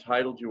more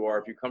entitled you are,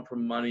 if you come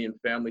from money and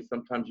family,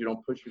 sometimes you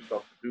don't push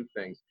yourself to do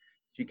things.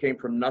 She came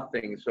from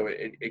nothing, so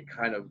it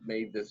kind of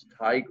made this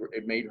tiger.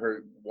 It made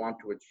her want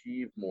to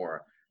achieve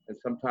more. And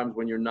sometimes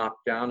when you're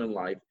knocked down in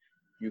life,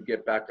 you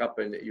get back up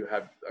and you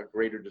have a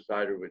greater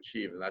desire to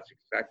achieve. And that's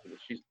exactly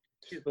what she's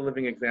the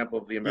living example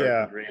of the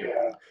American dream.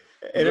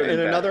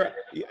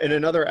 And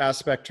another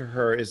aspect to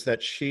her is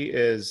that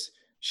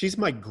she's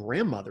my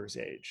grandmother's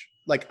age.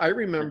 Like I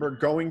remember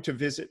going to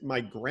visit my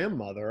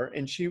grandmother,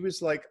 and she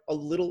was like a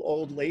little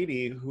old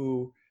lady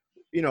who,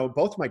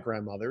 both my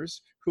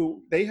grandmothers,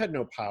 who they had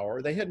no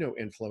power, they had no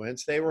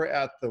influence. They were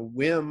at the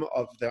whim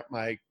of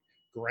my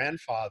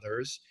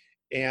grandfathers.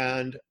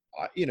 And,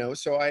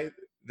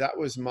 that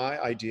was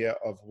my idea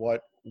of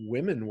what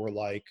women were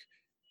like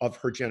of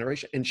her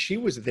generation. And she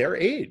was their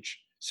age.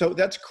 So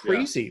that's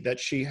crazy that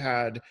she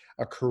had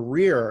a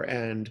career,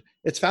 and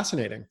it's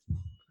fascinating.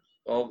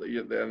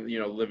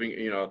 Living,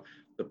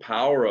 the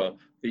power of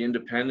the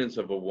independence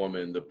of a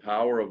woman, the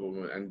power of a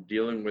woman, and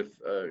dealing with,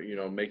 you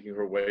know, making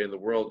her way in the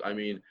world. I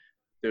mean,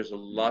 there's a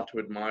lot to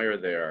admire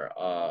there.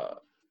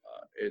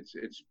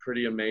 It's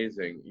pretty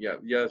amazing. Yeah,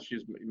 yeah.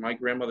 She's my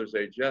grandmother's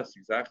age. Yes,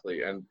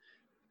 exactly. And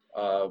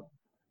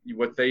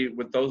what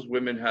those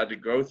women had to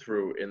go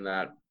through in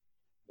that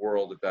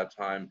world at that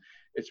time,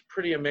 it's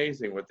pretty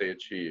amazing what they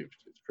achieved.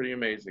 It's pretty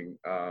amazing.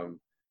 And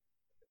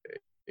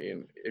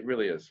it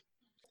really is.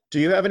 Do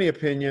you have any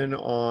opinion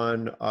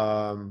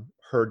on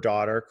her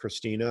daughter,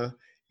 Christina,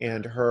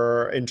 and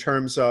her in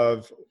terms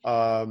of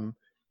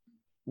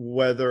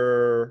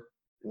whether,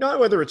 not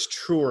whether it's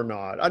true or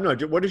not? I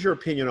don't know. What is your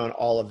opinion on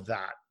all of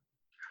that?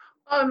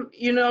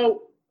 You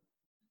know,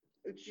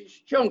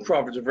 Joan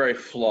Crawford's a very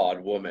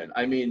flawed woman.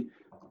 I mean,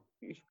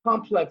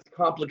 complex,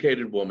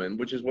 complicated woman,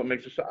 which is what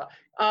makes her so.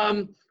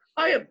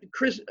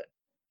 Chris,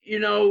 you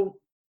know,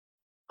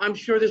 I'm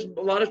sure there's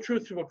a lot of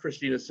truth to what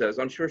Christina says.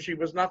 I'm sure she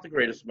was not the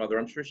greatest mother.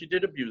 I'm sure she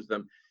did abuse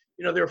them.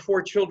 You know, there are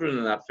 4 children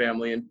in that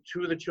family, and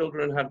 2 of the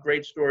children have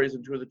great stories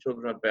and 2 of the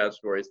children have bad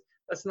stories.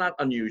 That's not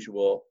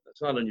unusual.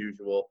 That's not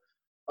unusual.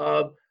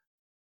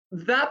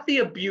 That the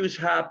abuse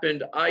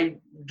happened, I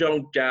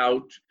don't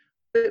doubt.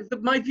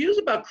 My views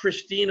about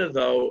Christina,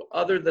 though,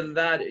 other than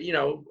that, you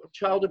know,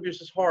 child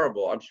abuse is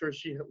horrible. I'm sure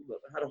she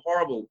had a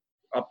horrible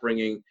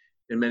upbringing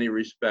in many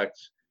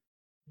respects.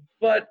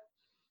 But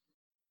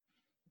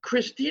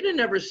Christina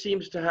never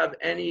seems to have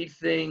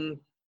anything.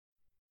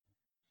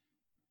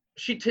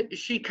 She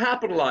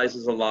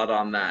capitalizes a lot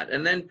on that.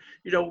 And then,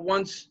 you know,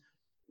 once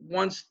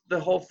the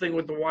whole thing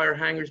with the wire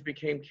hangers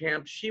became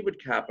camp, she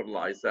would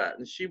capitalize that.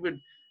 And she would,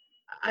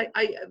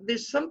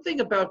 there's something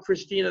about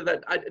Christina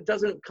that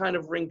doesn't kind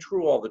of ring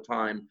true all the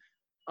time.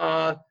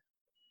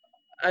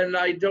 And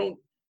I don't,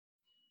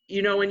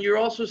 you know, and you're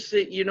also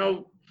seeing, you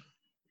know,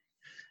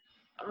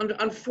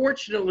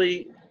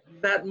 unfortunately,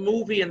 that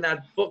movie and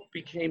that book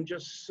became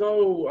just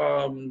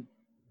so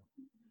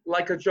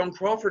like a Joan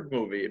Crawford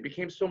movie. It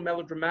became so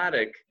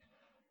melodramatic.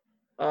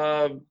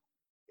 But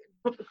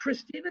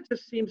Christina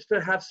just seems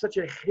to have such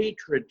a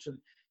hatred to.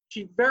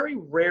 She very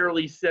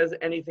rarely says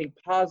anything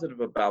positive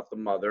about the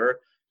mother,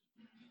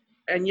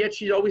 and yet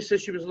she always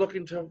says she was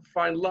looking to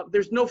find love.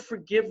 There's no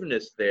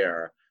forgiveness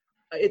there.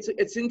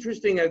 It's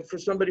interesting for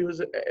somebody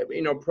who's,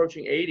 you know,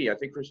 approaching 80. I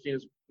think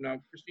Christina's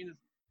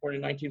born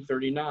in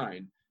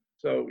 1939,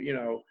 so you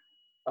know,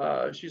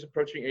 she's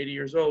approaching 80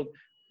 years old.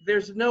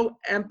 There's no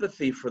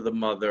empathy for the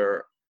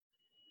mother,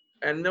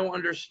 and no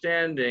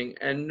understanding,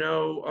 and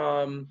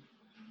no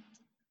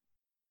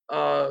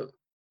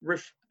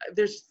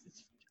there's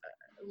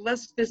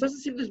less. There doesn't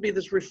seem to be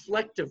this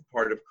reflective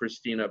part of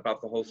Christina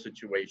about the whole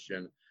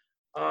situation.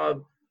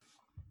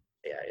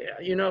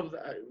 You know,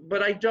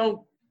 but I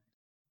don't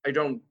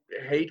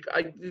hate.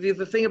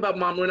 The thing about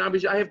Mom,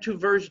 I have 2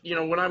 versions. You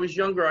know, when I was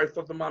younger, I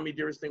thought the Mommy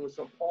Dearest thing was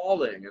so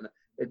appalling, and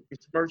it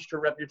smirched her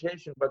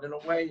reputation. But in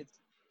a way,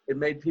 it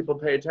made people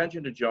pay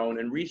attention to Joan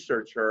and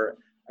research her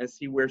and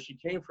see where she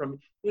came from.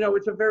 You know,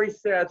 it's a very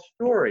sad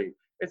story.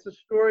 It's a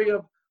story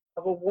of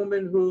a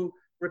woman who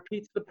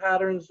repeats the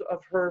patterns of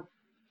her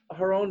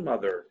own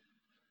mother.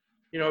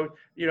 You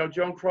know,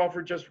 Joan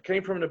Crawford just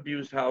came from an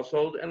abused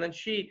household, and then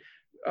she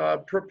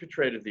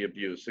perpetrated the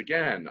abuse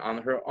again on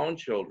her own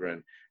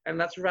children, and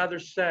that's rather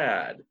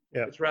sad.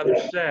 Yeah. It's rather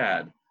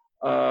sad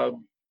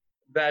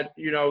that,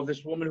 you know,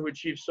 this woman who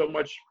achieved so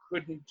much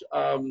couldn't.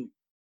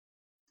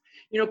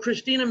 You know,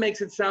 Christina makes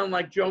it sound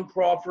like Joan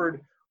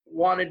Crawford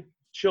wanted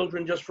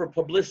children just for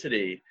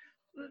publicity.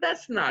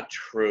 That's not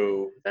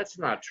true. That's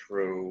not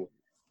true.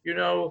 You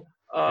know,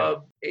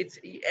 it's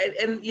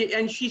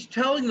and she's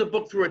telling the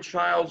book through a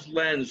child's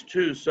lens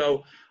too.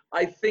 So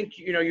I think,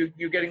 you know,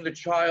 you're getting the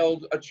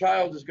child. A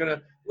child is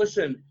gonna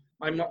listen.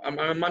 My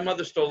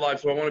mother's still alive,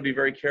 so I want to be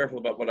very careful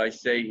about what I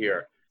say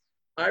here.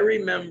 I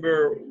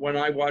remember when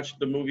I watched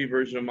the movie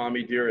version of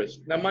Mommy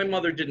Dearest. Now, my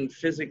mother didn't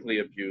physically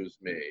abuse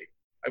me.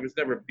 I was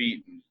never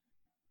beaten.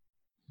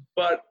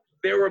 But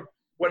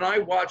when I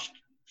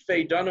watched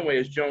Faye Dunaway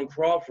as Joan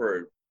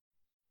Crawford,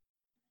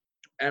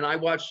 and I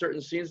watched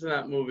certain scenes in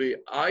that movie,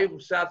 I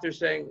sat there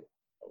saying,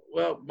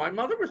 well, my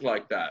mother was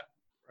like that.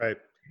 Right.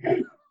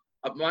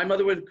 My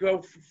mother would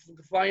go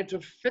fly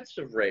into fits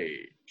of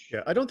rage.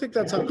 Yeah, I don't think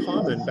that's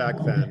uncommon back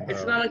then.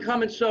 It's not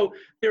uncommon. So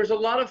there's a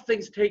lot of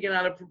things taken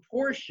out of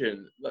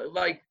proportion.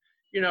 Like,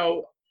 you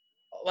know,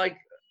 like,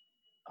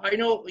 I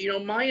know, you know,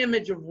 my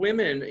image of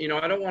women, you know,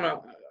 I don't want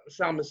to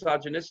sound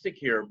misogynistic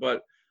here,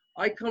 but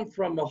I come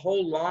from a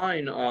whole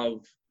line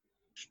of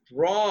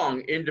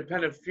strong,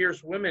 independent,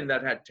 fierce women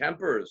that had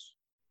tempers,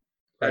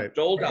 that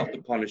doled out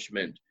the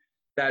punishment,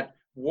 that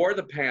wore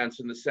the pants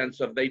in the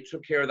sense of they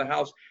took care of the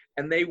house,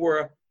 and they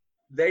were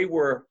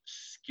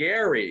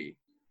scary,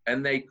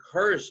 and they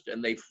cursed,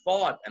 and they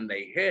fought, and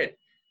they hit,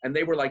 and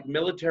they were like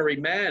military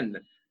men.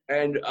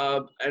 And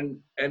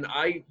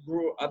I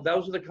grew up,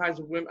 those are the kinds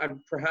of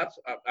women, perhaps,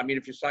 I mean,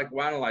 if you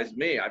psychoanalyze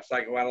me, I've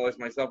psychoanalyzed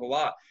myself a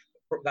lot.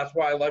 That's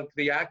why I love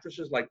the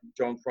actresses like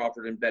Joan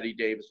Crawford and Bette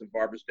Davis and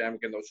Barbara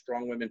Stanwyck and those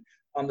strong women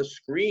on the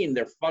screen.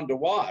 They're fun to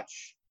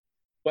watch.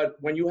 But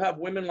when you have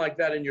women like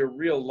that in your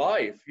real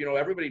life, you know,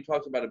 everybody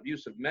talks about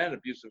abusive men,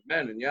 and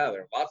yeah,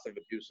 there are lots of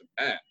abusive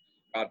men,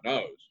 God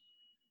knows.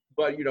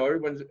 But you know,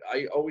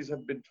 I always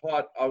have been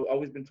taught, I've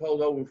always been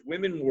told, oh, if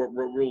women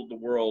ruled the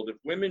world, if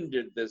women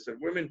did this, if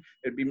women,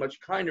 it'd be much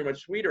kinder,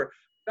 much sweeter.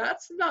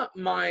 That's not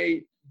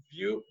my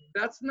view.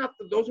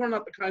 Those are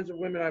not the kinds of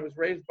women I was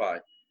raised by.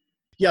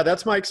 Yeah,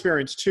 that's my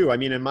experience too. I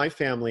mean, in my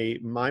family,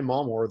 my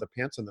mom wore the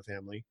pants in the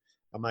family.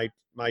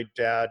 My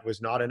dad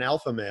was not an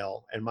alpha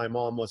male, and my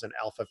mom was an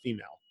alpha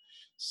female.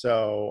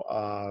 So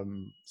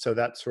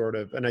that sort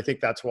of, and I think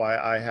that's why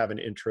I have an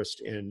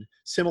interest in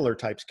similar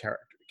types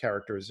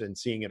characters and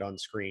seeing it on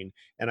screen.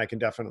 And I can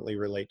definitely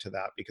relate to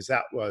that, because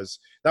that was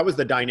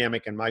the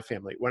dynamic in my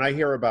family. When I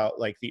hear about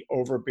like the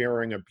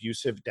overbearing,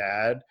 abusive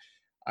dad,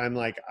 I'm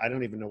like, I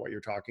don't even know what you're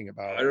talking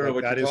about. I don't know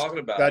Like what you're talking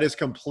about. that is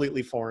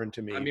completely foreign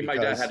to me. I mean, my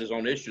dad had his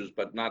own issues,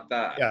 but not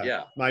that.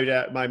 Yeah.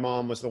 My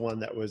mom was the one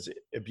that was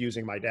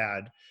abusing my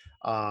dad.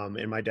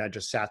 And my dad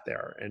just sat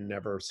there and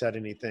never said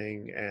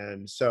anything.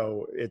 And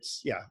so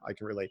I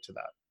can relate to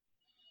that.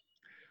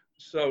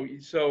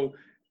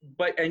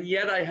 And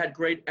yet I had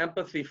great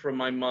empathy for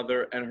my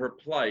mother and her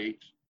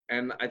plight.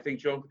 And I think,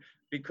 Joan,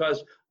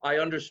 because I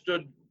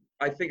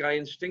think I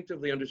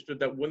instinctively understood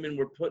that women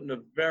were put in a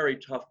very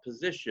tough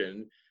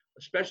position,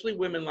 especially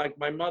women like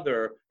my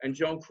mother and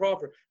Joan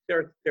Crawford.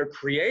 They're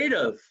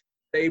creative.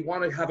 They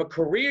want to have a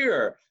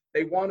career.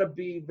 They want to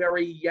be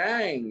very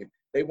yang.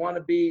 They want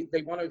to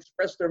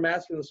express their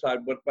masculine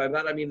side. But by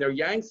that, I mean their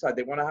yang side.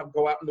 They want to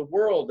go out in the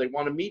world. They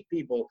want to meet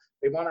people.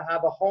 They want to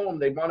have a home.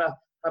 They want to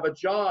have a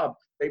job.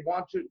 They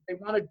want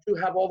to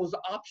have all those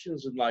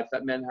options in life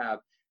that men have.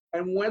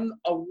 And when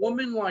a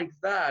woman like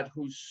that,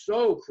 who's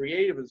so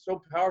creative and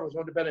so powerful, so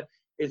independent,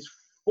 is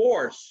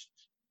forced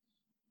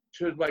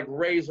to like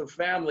raise a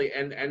family,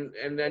 and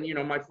then, you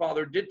know, my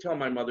father did tell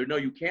my mother, no,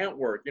 you can't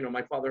work. You know,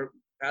 my father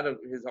had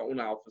his own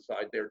alpha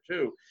side there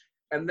too.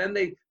 And then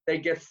they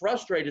get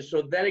frustrated.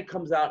 So then it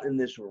comes out in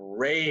this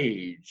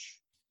rage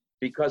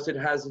because it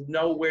has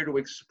nowhere to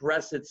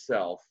express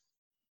itself.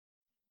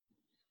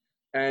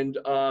 And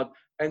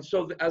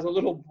so as a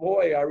little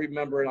boy, I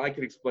remember, and I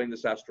could explain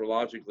this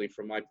astrologically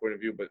from my point of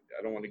view, but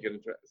I don't want to get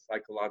into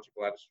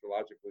psychological,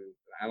 astrologically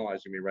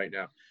analyzing me right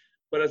now.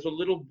 But as a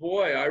little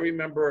boy, I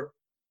remember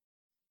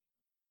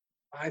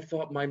I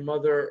thought my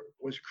mother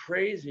was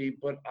crazy,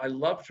 but I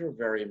loved her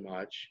very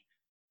much.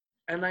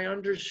 And I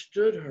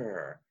understood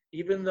her,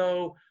 even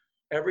though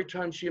every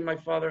time she and my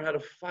father had a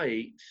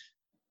fight,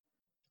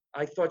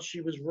 I thought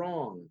she was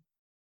wrong,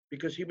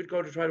 because he would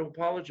go to try to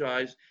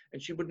apologize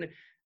and she wouldn't.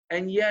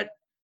 And yet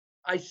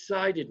I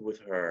sided with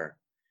her.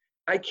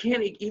 I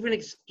can't even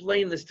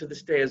explain this to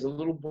this day. As a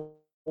little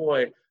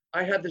boy,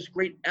 I had this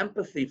great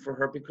empathy for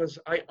her because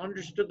I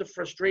understood the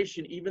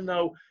frustration, even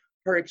though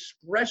her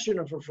expression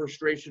of her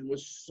frustration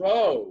was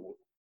so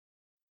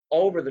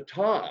over the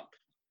top.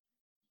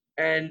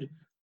 And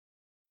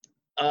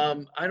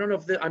I don't know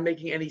if I'm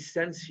making any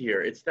sense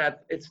here. It's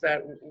that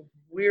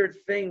weird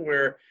thing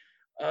where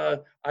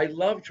I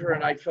loved her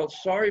and I felt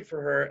sorry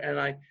for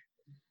her,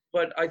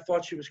 but I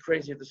thought she was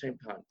crazy at the same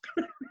time.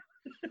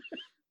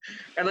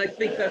 And I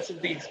think that's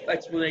the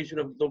explanation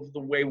of the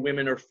way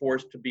women are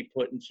forced to be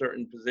put in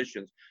certain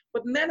positions.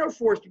 But men are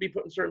forced to be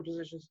put in certain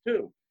positions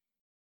too.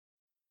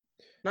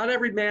 Not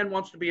every man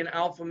wants to be an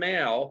alpha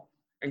male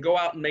and go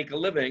out and make a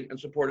living and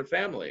support a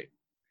family.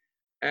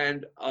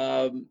 And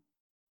I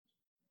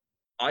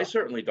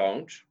certainly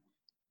don't.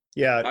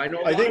 Yeah, I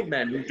know a lot of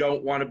men who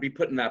don't want to be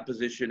put in that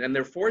position, and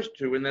they're forced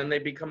to, and then they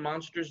become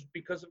monsters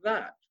because of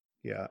that.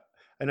 Yeah.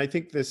 And I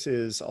think this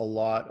is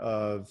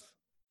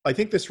I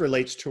think this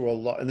relates to a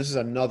lot, and this is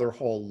another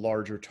whole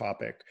larger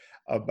topic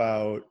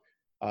about,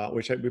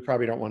 which we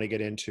probably don't want to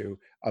get into,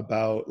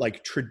 about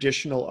like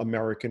traditional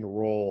American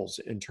roles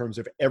in terms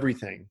of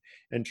everything,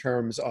 in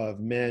terms of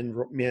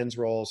men's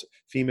roles,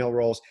 female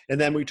roles. And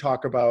then we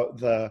talk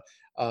about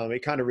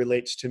it kind of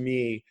relates to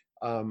me,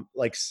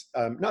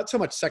 not so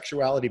much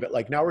sexuality, but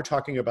like now we're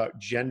talking about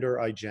gender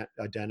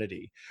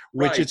identity,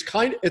 which it's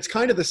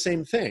kind of the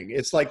same thing.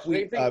 It's like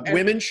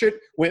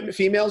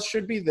females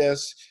should be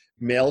this,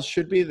 males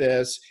should be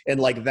this, and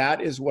like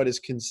that is what is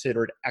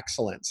considered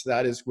excellence.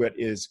 That is what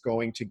is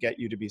going to get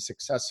you to be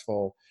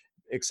successful,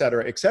 et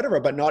cetera, et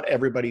cetera. But not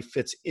everybody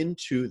fits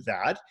into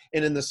that.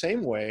 And in the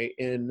same way,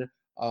 in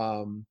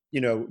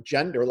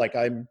gender, like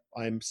I'm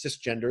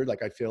cisgendered,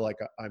 like I feel like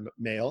I'm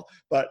male,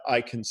 but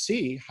I can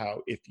see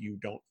how if you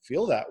don't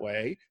feel that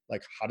way,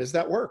 like how does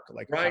that work?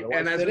 Like, right.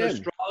 And as an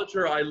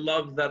astrologer, I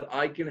love that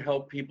I can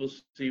help people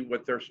see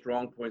what their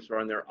strong points are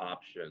and their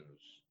options.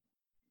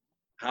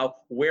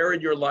 Where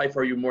in your life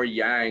are you more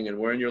yang, and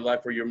where in your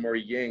life are you more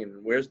yin,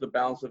 and where's the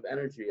balance of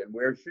energy, and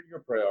where should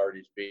your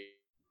priorities be?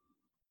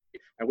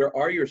 And where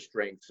are your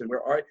strengths, and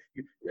where are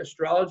you?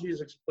 Astrology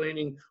is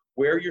explaining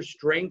where your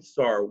strengths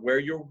are, where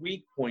your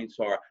weak points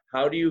are.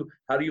 How do you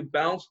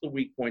balance the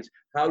weak points?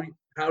 How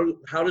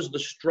does the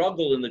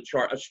struggle in the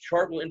chart? A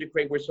chart will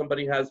indicate where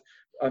somebody has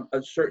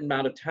a certain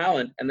amount of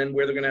talent, and then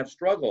where they're going to have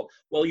struggle.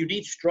 Well, you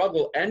need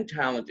struggle and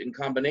talent in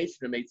combination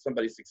to make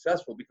somebody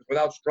successful, because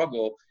without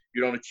struggle,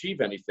 you don't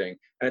achieve anything.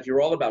 And if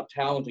you're all about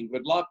talent and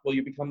good luck, well,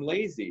 you become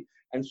lazy.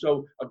 And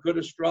so a good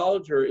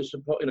astrologer is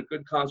supposed, in a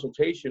good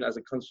consultation as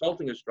a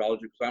consulting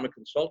astrologer, because I'm a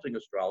consulting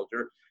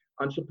astrologer,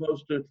 I'm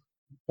supposed to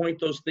point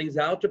those things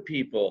out to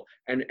people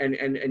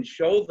and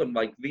show them,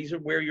 like, this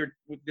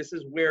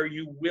is where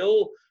you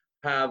will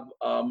have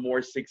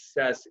more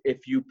success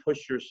if you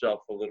push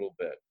yourself a little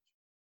bit,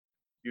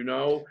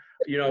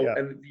 Yeah.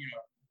 and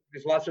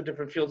there's lots of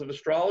different fields of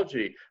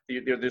astrology.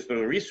 There's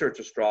the research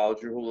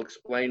astrologer who will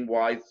explain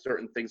why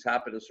certain things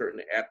happen in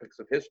certain epochs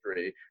of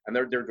history, and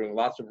they're doing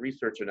lots of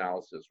research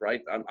analysis,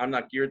 right? I'm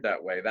not geared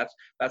that way. That's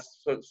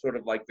sort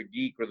of like the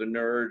geek or the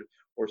nerd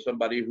or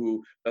somebody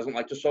who doesn't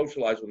like to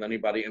socialize with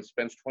anybody and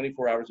spends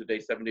 24 hours a day,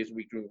 7 days a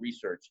week doing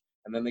research,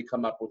 and then they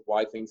come up with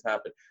why things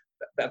happen.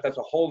 That's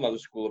a whole nother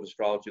school of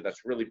astrology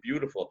that's really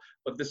beautiful.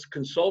 But this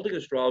consulting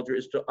astrologer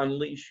is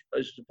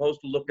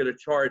supposed to look at a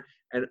chart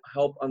and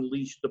help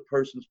unleash the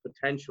person's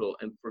potential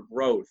and for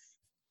growth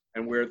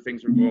and where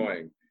things are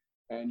going.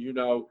 And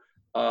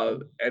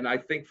and I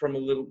think from a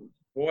little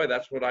boy,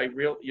 that's what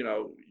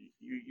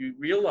you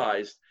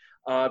realized.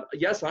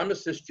 Yes, I'm a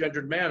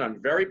cisgendered man. I'm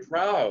very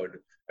proud.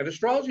 And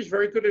astrology is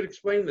very good at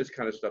explaining this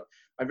kind of stuff.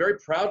 I'm very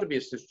proud to be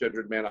a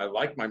cisgendered man. I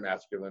like my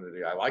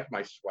masculinity. I like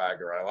my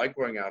swagger. I like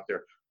going out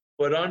there.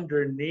 But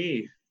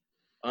underneath,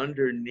 I'm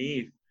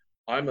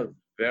a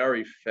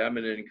very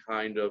feminine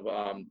kind of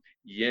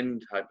yin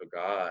type of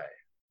guy.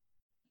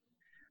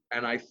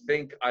 And I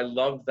think I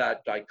love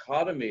that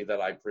dichotomy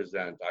that I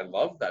present. I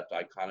love that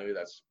dichotomy,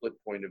 that split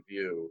point of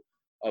view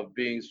of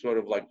being sort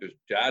of like this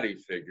daddy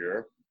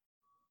figure,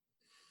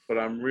 but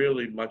I'm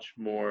really much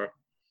more,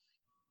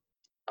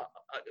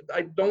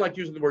 I don't like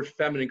using the word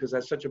feminine because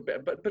that's such a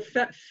bad, but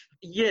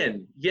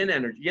yin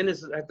energy. Yin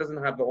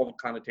doesn't have all the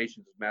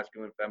connotations as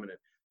masculine and feminine,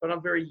 but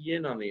I'm very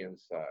yin on the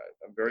inside.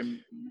 I'm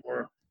very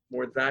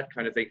more that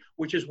kind of thing,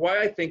 which is why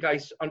I think I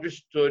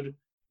understood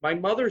my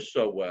mother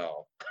so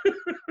well.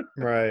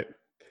 Right.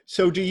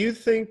 So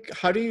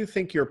how do you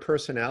think your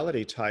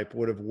personality type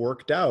would have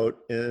worked out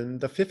in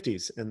the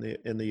 50s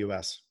in the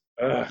US?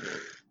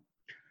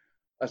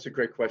 That's a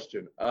great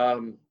question.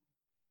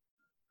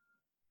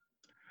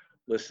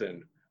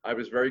 Listen, I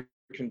was very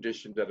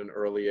conditioned at an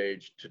early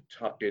age to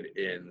tuck it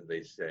in,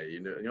 they say. You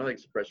know the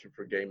expression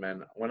for gay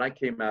men? When I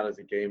came out as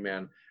a gay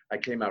man, I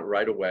came out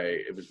right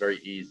away. It was very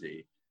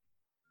easy.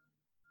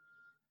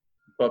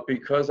 But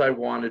because I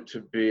wanted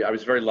to be, I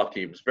was very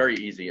lucky. It was very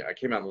easy. I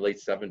came out in the late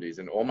 70s,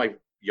 and all my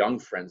young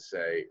friends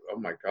say, oh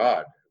my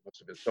God, it must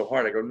have been so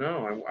hard. I go,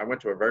 no, I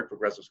went to a very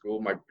progressive school.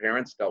 My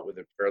parents dealt with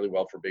it fairly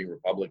well for being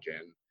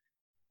Republican.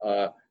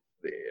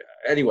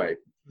 Anyway,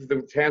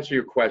 to answer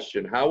your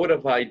question, how would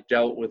have I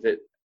dealt with it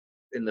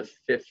in the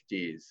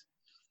 50s?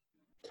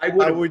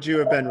 How would you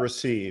have been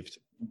received?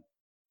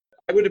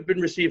 I would have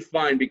been received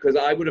fine, because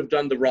I would have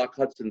done the Rock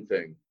Hudson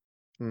thing.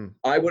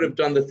 I would have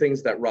done the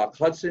things that Rock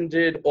Hudson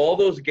did. All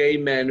those gay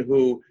men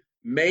who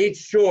made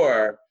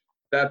sure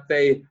that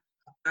they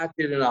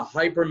acted in a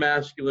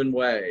hyper-masculine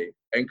way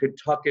and could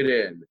tuck it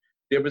in.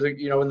 There was in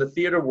the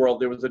theater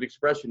world, there was an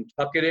expression,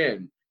 tuck it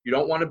in. You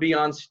don't want to be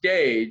on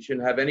stage and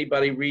have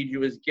anybody read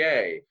you as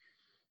gay.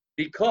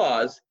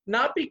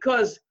 Not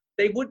because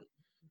they would,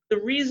 the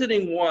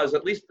reasoning was,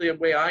 at least the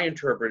way I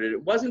interpreted it,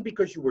 it wasn't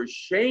because you were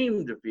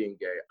ashamed of being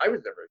gay. I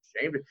was never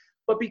ashamed,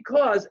 but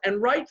because,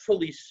 and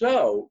rightfully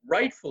so,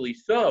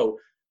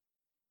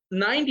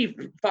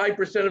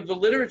 95% of the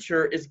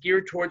literature is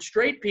geared towards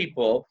straight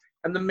people,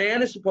 and the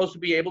man is supposed to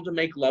be able to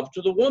make love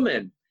to the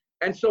woman.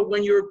 And so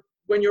when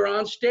you're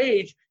on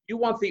stage, you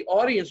want the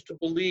audience to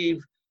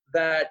believe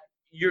that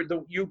you're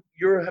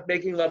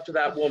making love to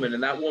that woman,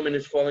 and that woman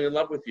is falling in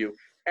love with you.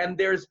 And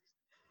there's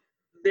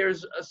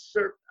a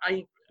certain,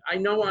 I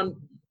know a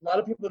lot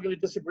of people are going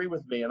to disagree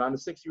with me, and I'm a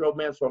 6-year-old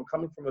man, so I'm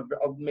coming from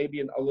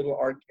maybe a little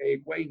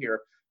archaic way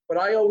here, but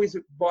I always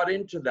bought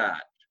into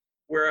that,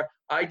 where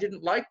I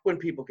didn't like when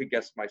people could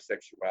guess my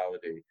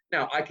sexuality.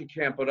 Now, I could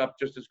camp it up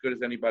just as good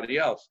as anybody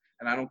else,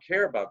 and I don't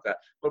care about that.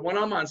 But when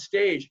I'm on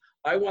stage,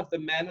 I want the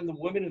men and the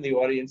women in the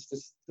audience to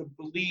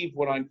believe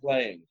what I'm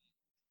playing.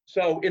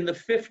 So in the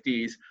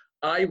 50s,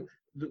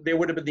 there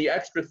would have been the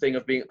extra thing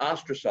of being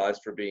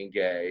ostracized for being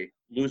gay,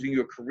 losing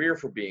your career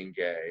for being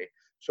gay.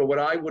 So what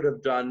I would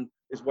have done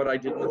is what I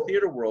did in the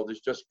theater world, is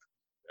just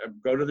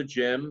go to the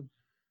gym,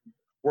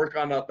 work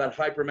on that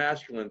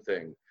hyper-masculine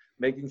thing,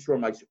 making sure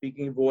my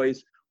speaking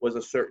voice was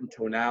a certain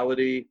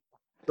tonality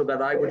so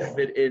that I would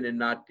fit in and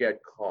not get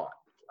caught.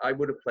 I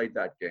would have played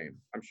that game.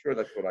 I'm sure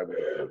that's what I would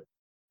have done.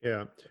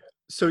 Yeah.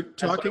 So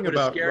talking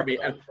about... scared me.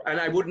 And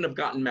I wouldn't have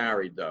gotten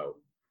married, though,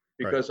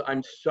 because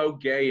I'm so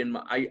gay. And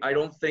I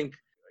don't think,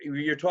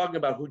 you're talking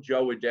about who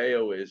Joe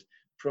Adeo is.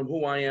 From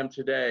who I am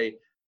today,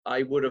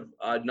 I would have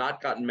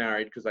not gotten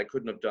married, because I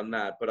couldn't have done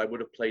that, but I would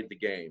have played the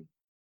game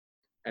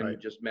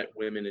and just met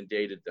women and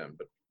dated them,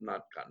 but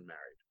not gotten married.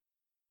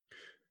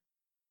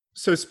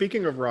 So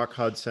speaking of Rock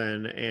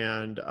Hudson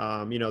and,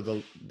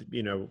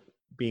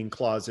 being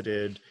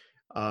closeted,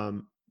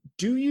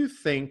 Do you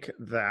think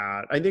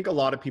that, I think a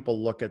lot of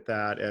people look at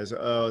that as,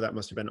 oh, that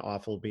must have been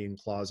awful being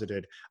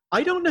closeted.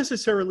 I don't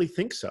necessarily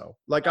think so.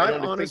 Like, I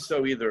don't think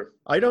so either.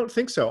 I don't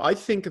think so. I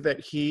think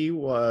that he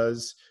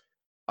was,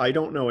 I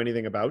don't know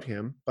anything about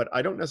him, but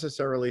I don't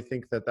necessarily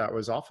think that that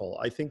was awful.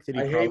 I think that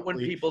he I hate when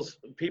probably,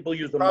 people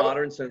use the probably,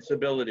 modern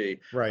sensibility.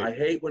 right. I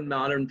hate when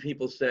modern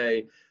people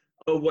say,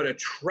 "Oh, what a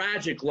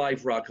tragic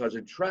life Rock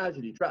Hudson,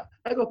 tragedy."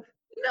 I go,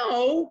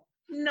 no,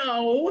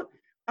 no.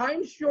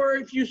 I'm sure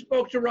if you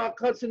spoke to Rock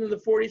Hudson in the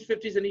 40s,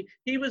 50s, and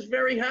he was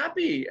very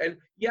happy. And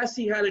yes,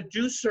 he had to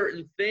do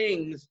certain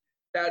things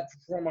that,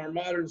 from our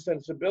modern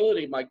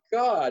sensibility, my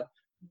God.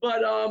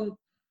 But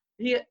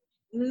he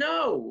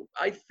no,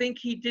 I think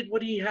he did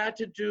what he had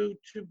to do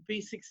to be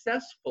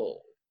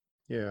successful.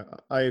 Yeah,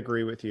 I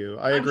agree with you.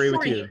 I I'm agree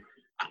with sure you.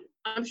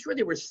 I'm sure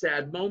there were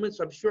sad moments.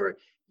 I'm sure,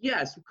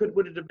 yes,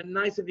 would it have been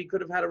nice if he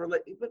could have had a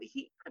relate? But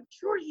I'm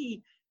sure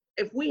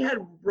if we had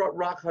brought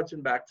Rock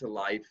Hudson back to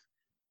life,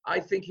 I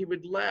think he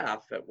would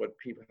laugh at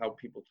how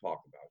people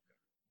talk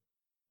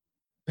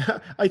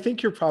about I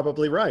think you're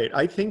probably right.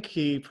 I think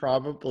he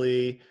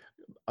probably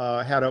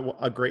had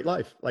a great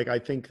life. Like, I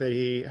think that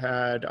he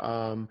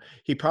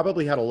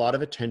probably had a lot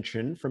of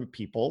attention from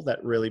people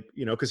that really,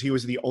 because he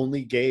was the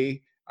only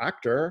gay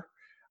actor,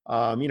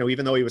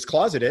 even though he was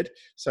closeted.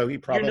 So he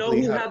him. You know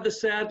probably who had, had the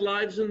sad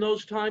lives in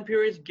those time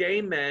periods?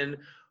 Gay men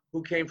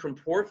who came from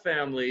poor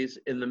families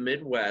in the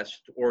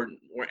Midwest or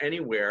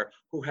anywhere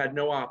who had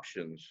no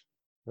options.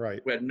 right,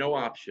 Who had no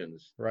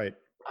options. right.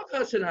 Rock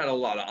Hudson had a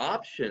lot of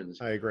options.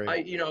 I agree.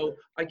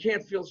 I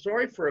can't feel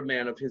sorry for a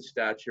man of his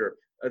stature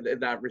in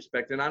that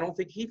respect, and I don't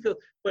think he feels.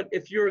 But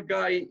if you're a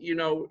guy,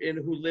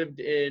 who lived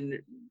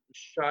in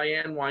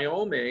Cheyenne,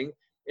 Wyoming,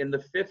 in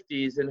the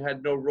 '50s and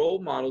had no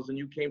role models, and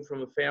you came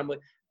from a family,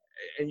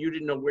 and you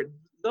didn't know where,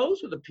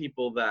 those are the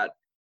people that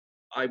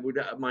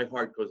my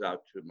heart goes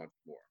out to much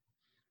more.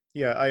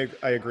 Yeah,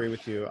 I agree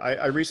with you.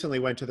 I recently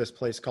went to this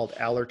place called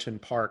Allerton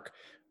Park,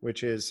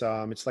 which is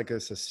it's like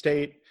this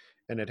estate,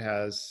 and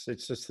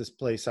it's just this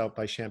place out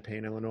by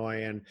Champaign,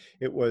 Illinois, and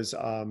it was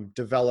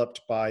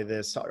developed by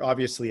this,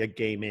 obviously a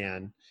gay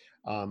man,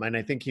 and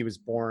I think he was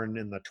born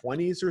in the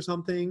 20s or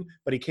something,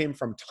 but he came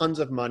from tons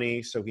of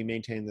money, so he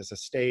maintained this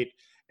estate,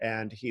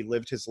 and he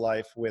lived his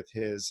life with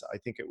I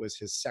think it was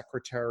his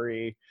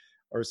secretary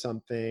or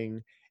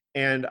something.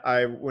 And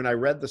when I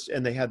read this,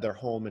 and they had their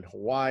home in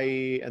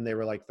Hawaii, and they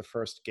were like the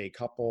first gay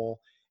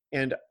couple.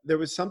 And there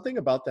was something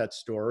about that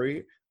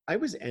story. I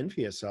was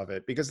envious of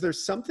it, because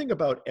there's something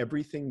about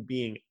everything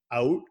being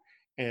out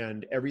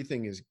and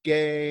everything is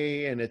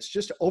gay, and it's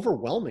just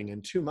overwhelming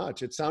and too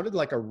much. It sounded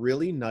like a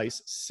really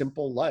nice,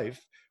 simple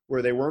life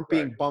where they weren't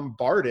Right. being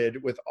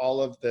bombarded with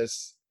all of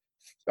this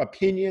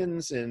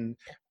opinions and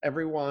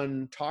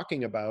everyone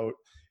talking about,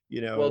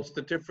 Well, it's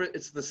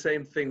the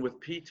same thing with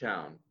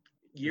P-Town.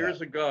 yeah,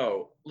 Years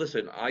ago,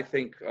 listen, I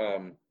think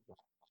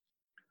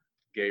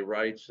gay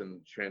rights and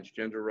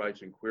transgender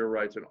rights and queer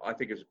rights, and I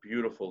think it's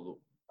beautiful.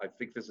 I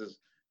think this is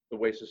the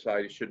way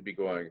society should be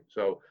going.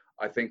 So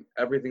I think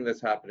everything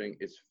that's happening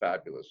is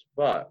fabulous.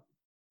 But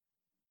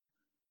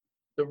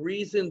the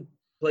reason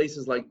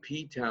places like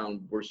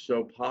P-Town were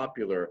so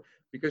popular,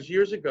 because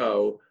years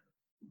ago,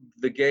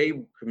 the gay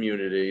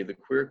community, the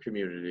queer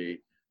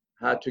community,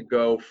 had to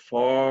go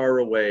far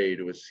away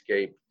to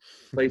escape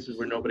places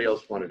where nobody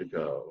else wanted to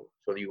go.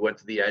 So you went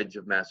to the edge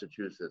of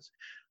Massachusetts.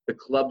 The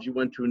clubs you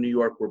went to in New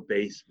York were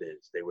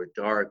basements. They were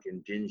dark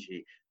and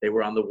dingy. They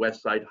were on the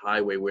West Side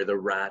Highway where the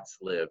rats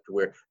lived,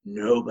 where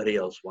nobody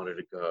else wanted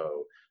to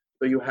go.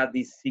 So you had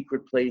these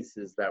secret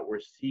places that were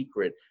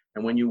secret.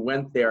 And when you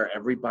went there,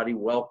 everybody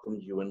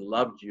welcomed you and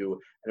loved you.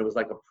 And it was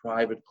like a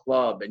private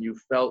club. And you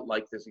felt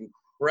like this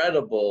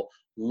incredible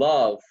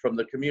love from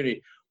the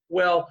community.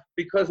 Well,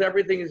 because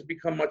everything has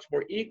become much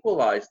more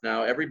equalized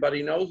now,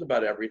 everybody knows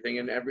about everything,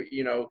 and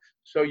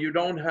so you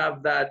don't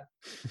have that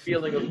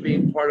feeling of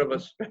being part of a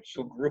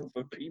special group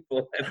of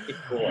people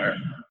anymore.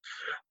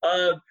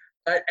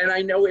 And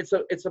I know it's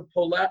an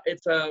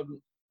oxymoron.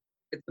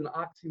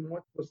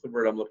 What's the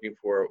word I'm looking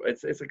for?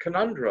 It's a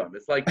conundrum.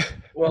 It's like,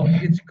 well,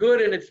 it's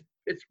good and it's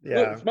good.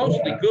 yeah, It's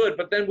mostly good,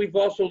 but then we've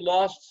also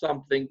lost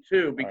something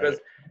too,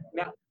 because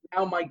right.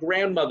 now my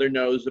grandmother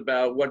knows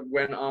about what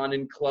went on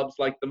in clubs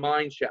like the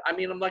Mine Shaft. I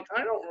mean, I'm like,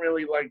 I don't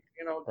really like,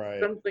 Right.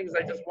 some things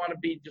I just want to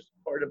be just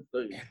part of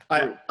the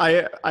group.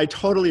 I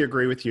totally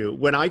agree with you.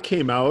 When I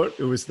came out,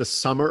 it was the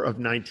summer of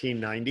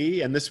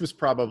 1990, and this was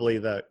probably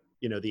the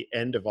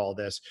end of all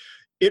this.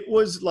 It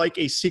was like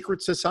a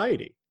secret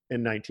society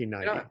in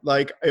 1990. Yeah.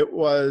 Like,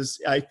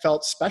 I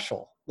felt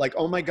special. Like,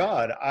 oh my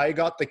God, I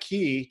got the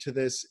key to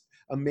this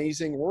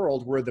amazing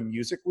world where the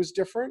music was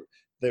different.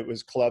 There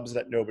was clubs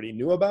that nobody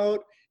knew about.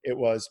 It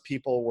was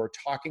people were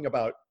talking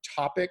about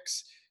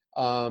topics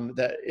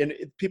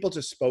people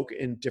just spoke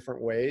in different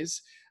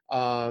ways.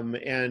 And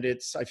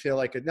I feel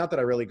like, not that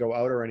I really go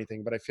out or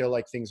anything, but I feel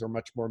like things are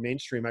much more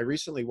mainstream. I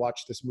recently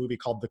watched this movie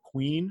called The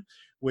Queen,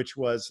 which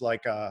was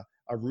like a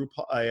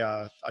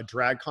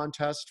drag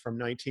contest from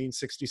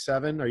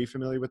 1967. Are you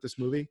familiar with this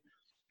movie?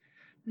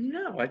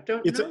 No, I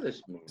don't It's a, know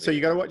this so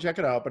you movie. got to check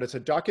it out, but it's a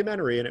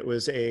documentary, and it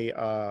was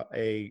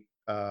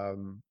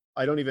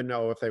I don't even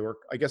know if they were,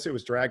 I guess it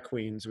was drag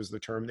queens was the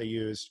term they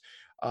used.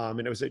 And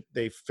it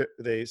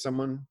was,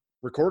 someone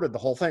recorded the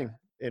whole thing.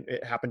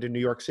 It happened in New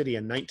York City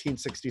in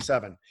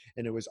 1967.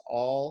 And it was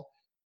all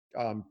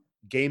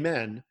gay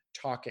men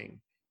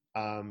talking,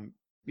 um,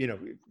 you know,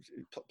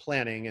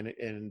 planning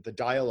and the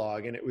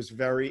dialogue. And it was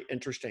very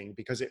interesting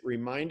because it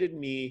reminded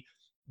me,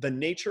 the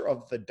nature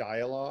of the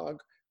dialogue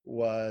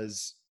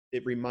was,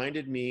 it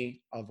reminded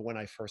me of when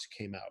I first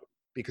came out,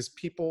 because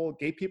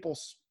gay people,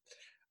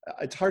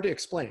 it's hard to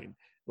explain.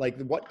 Like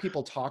what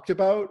people talked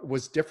about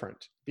was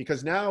different,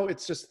 because now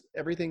it's just,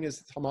 everything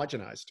is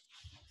homogenized.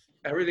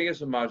 Everything is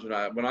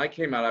homogenized. When I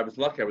came out, I was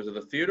lucky. I was in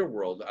the theater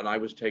world, and I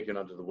was taken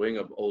under the wing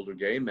of older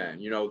gay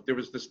men. You know, there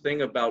was this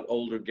thing about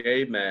older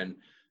gay men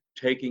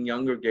taking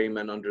younger gay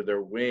men under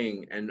their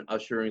wing and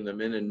ushering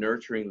them in and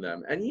nurturing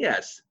them. And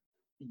yes,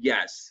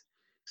 yes,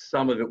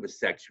 some of it was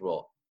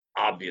sexual,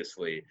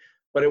 obviously,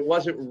 but it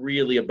wasn't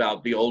really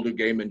about the older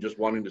gay men just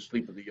wanting to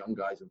sleep with the young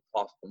guys and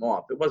toss them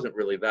off. It wasn't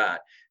really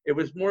that. It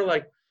was more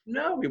like,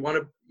 no, we want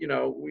to, you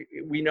know,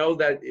 we know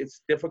that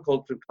it's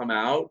difficult to come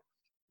out,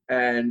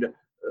 and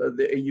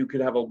you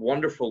could have a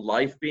wonderful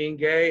life being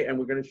gay, and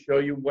we're going to show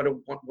you what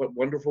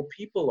wonderful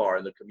people are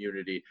in the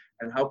community,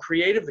 and how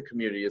creative the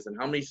community is, and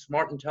how many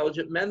smart,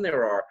 intelligent men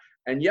there are.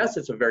 And yes,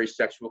 it's a very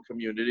sexual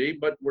community,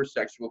 but we're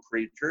sexual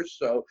creatures.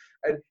 So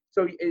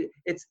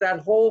it's that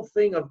whole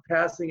thing of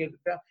passing it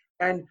down.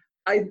 And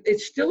it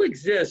still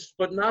exists,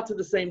 but not to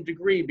the same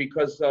degree,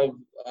 because of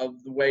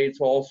the way it's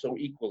all so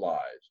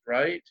equalized,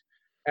 right?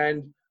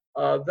 And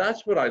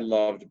that's what I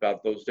loved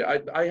about those days.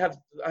 I had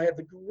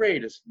the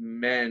greatest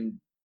men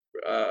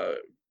uh,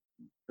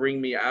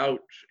 bring me out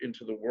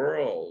into the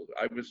world.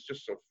 I was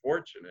just so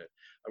fortunate.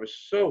 I was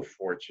so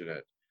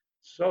fortunate,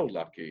 so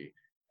lucky,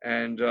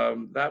 and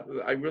that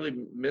I really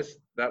missed.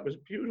 That was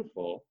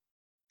beautiful.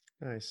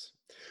 Nice.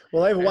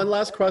 Well, I have one And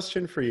last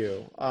question for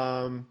you.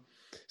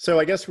 So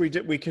I guess we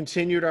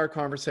continued our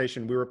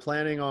conversation. We were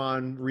planning on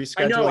I know I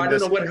rescheduling don't know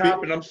this. what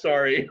happened. I'm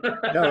sorry.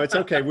 No, it's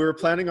okay. We were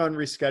planning on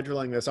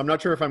rescheduling this. I'm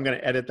not sure if I'm going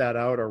to edit that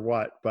out or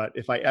what, but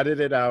if I edit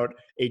it out,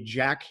 a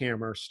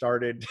jackhammer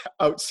started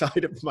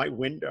outside of my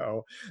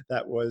window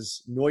that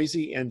was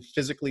noisy and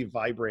physically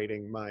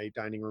vibrating my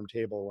dining room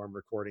table where I'm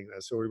recording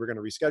this. So we were going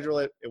to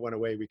reschedule it. It went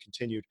away. We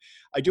continued.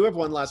 I do have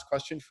one last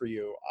question for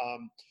you.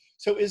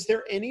 So is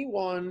there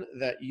anyone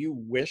that you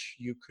wish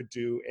you could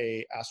do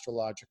a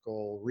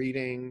astrological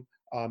reading?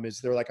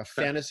 Is there like a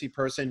fantasy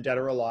person, dead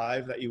or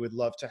alive, that you would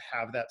love to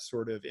have that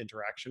sort of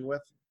interaction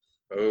with?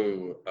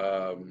 Oh,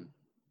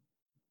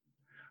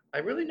 I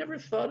really never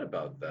thought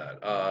about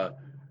that,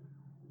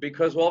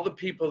 because all the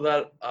people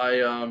that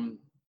I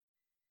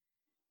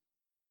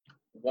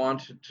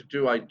wanted to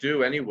do, I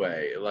do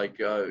anyway. Like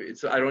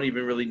it's I don't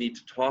even really need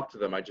to talk to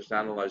them. I just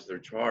analyze their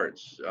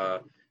charts.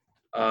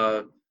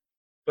 Uh,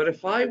 but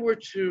if I were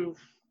to,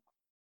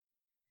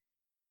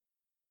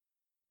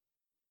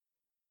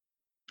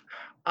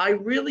 I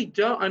really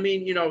don't. I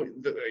mean, you know,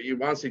 you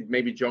want to say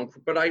maybe Joan,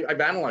 but I've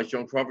analyzed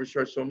Joan Crawford's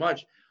chart so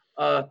much.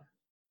 Uh,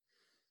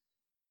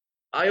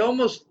 I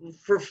almost,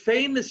 for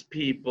famous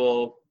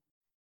people,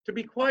 to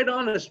be quite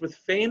honest, with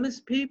famous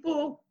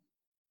people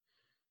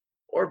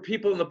or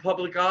people in the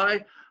public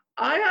eye,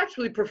 I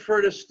actually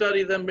prefer to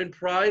study them in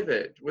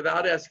private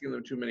without asking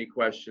them too many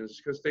questions,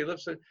 because they live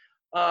so.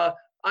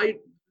 I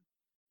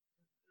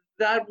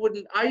that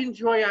wouldn't. I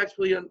enjoy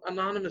actually an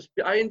anonymous.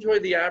 I enjoy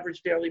the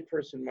average daily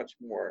person much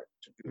more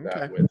to do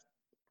that Okay. with.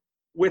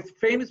 With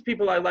famous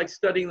people, I like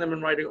studying them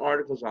and writing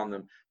articles on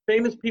them.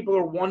 Famous people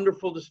are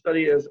wonderful to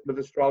study with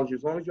astrology,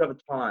 as long as you have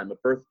a time, a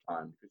birth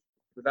time.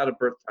 Without a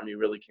birth time, you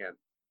really can't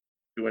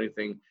do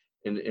anything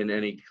in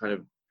any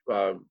kind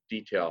of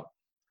detail.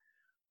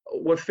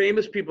 What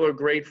famous people are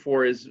great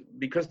for is,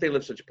 because they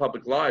live such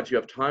public lives, you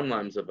have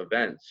timelines of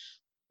events.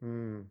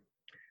 Mm,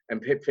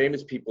 And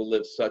famous people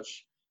live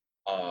such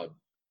uh,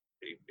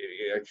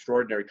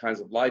 extraordinary kinds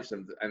of lives,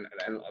 and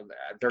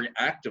very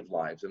active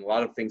lives, and a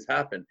lot of things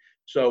happen.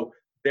 So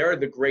they're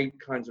the great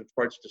kinds of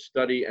charts to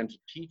study and to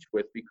teach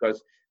with,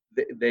 because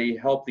they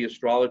help the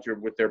astrologer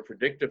with their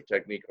predictive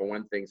technique on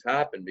when things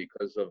happen,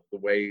 because of the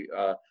way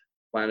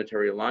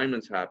planetary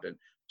alignments happen.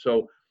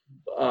 So,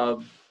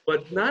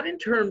 but not in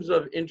terms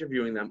of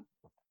interviewing them.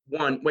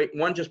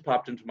 One just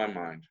popped into my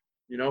mind.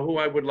 You know who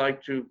I would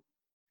like to?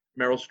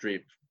 Meryl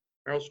Streep.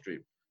 Meryl Streep.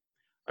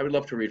 I would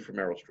love to read for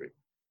Meryl Streep.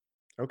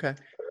 okay.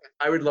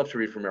 I would love to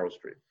read for Meryl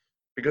Streep,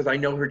 because I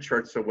know her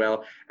chart so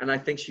well, and I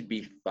think she'd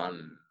be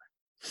fun.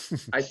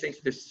 I think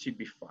she'd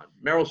be fun.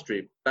 Meryl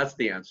Streep, that's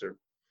the answer.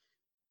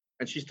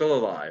 And she's still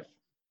alive.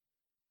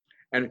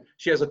 And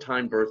she has a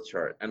time birth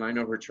chart, and I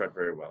know her chart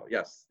very well.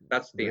 Yes,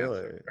 that's the answer.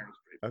 Really? Meryl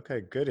Streep.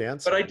 Okay, good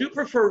But I answer. do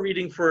prefer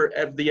reading for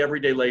the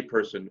everyday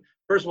layperson.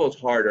 First of all, it's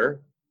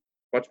harder,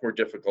 much more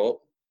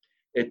difficult.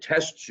 It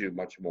tests you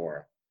much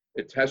more.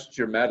 It tests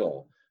your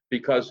mettle,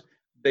 because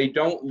they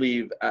don't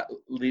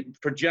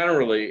for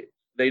generally,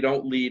 they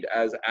don't lead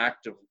as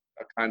active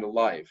a kind of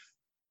life.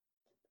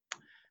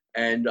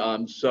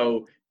 And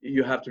so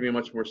you have to be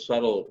much more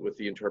subtle with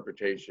the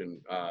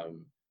interpretation.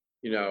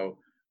 You know,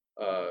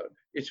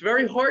 it's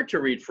very hard to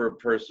read for a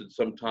person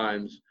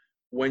sometimes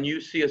when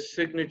you see a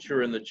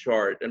signature in the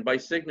chart, and by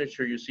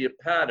signature you see a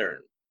pattern,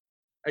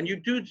 and you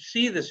do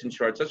see this in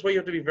charts. That's why you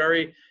have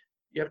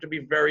to be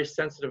very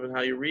sensitive in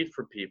how you read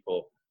for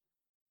people.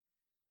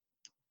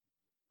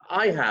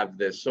 I have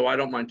this, so I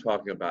don't mind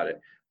talking about it.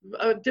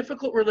 A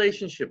difficult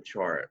relationship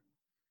chart.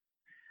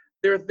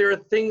 There are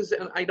things,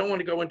 and I don't want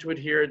to go into it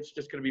here, it's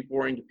just going to be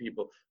boring to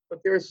people, but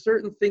there are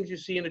certain things you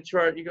see in a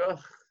chart, you go,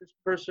 this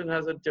person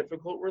has a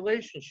difficult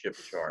relationship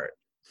chart.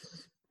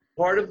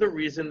 Part of the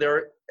reason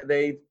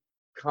they've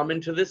come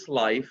into this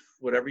life,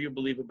 whatever you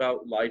believe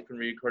about life and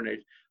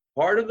reincarnation,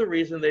 part of the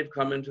reason they've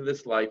come into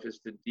this life is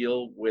to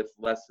deal with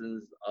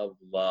lessons of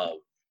love.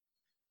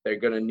 They're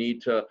going to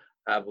need to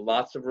have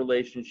lots of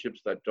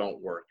relationships that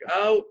don't work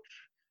out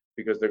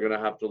because they're going to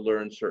have to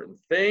learn certain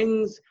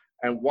things.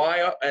 And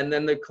why? And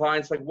then the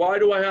client's like, why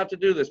do I have to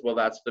do this? Well,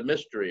 that's the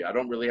mystery. I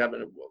don't really have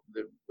it.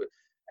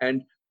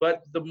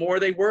 But the more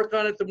they work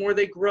on it, the more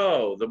they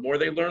grow, the more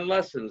they learn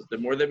lessons, the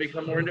more they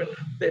become more into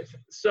it.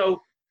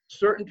 So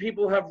certain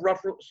people have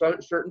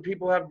certain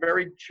people have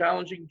very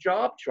challenging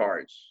job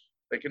charts.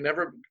 They can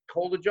never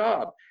hold a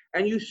job.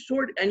 And you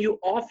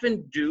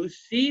often do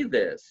see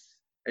this,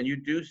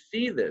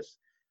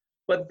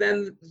 But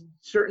then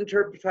certain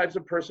types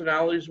of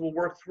personalities will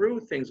work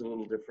through things a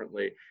little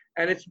differently.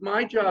 And it's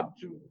my job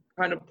to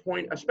kind of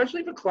point,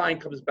 especially if a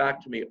client comes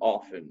back to me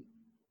often.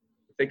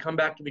 If they come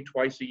back to me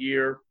twice a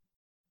year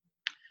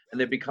and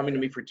they've been coming to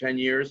me for 10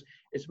 years,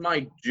 it's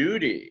my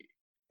duty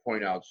to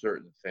point out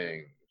certain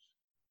things.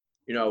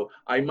 You know,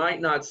 I might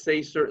not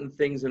say certain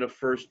things in a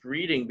first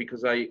reading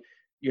because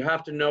you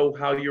have to know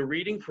how you're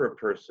reading for a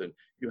person.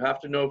 You have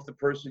to know if the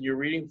person you're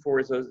reading for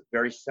is a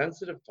very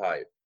sensitive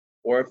type,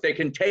 or if they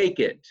can take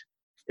it,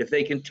 if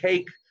they can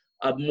take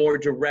a more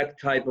direct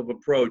type of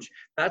approach.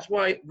 That's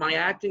why my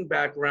acting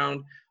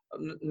background,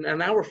 and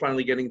now we're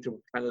finally getting to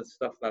kind of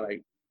stuff that I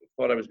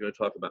thought I was going to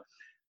talk about.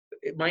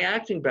 My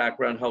acting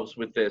background helps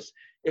with this.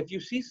 If you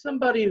see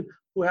somebody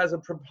who has a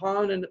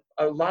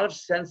lot of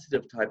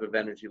sensitive type of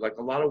energy, like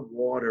a lot of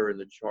water in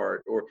the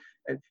chart,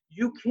 and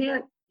you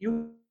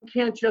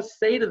can't just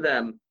say to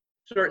them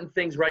certain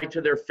things right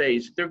to their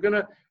face. They're going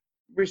to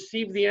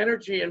receive the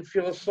energy and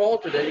feel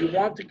assaulted, and you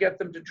want to get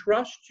them to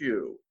trust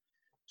you.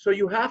 So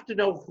you have to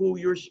know who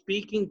you're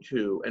speaking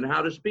to and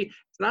how to speak.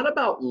 It's not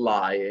about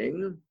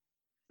lying.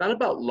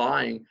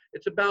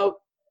 It's about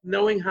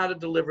knowing how to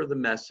deliver the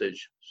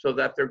message so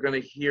that they're going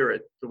to hear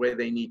it the way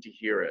they need to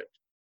hear it.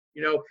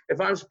 You know, if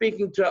I'm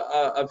speaking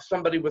to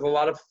somebody with a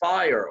lot of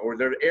fire, or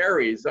they're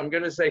Aries, I'm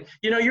going to say,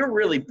 you know, you're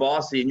really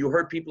bossy and you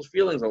hurt people's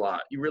feelings a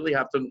lot. You really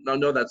have to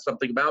know that's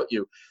something about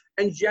you.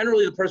 And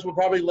generally the person will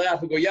probably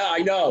laugh and go, yeah, I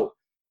know.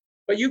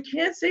 But you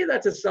can't say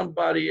that to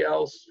somebody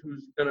else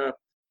who's going to,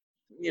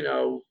 you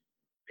know,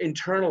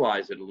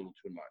 internalize it a little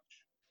too much.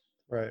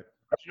 Right.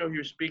 You have to know who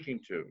you're speaking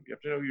to.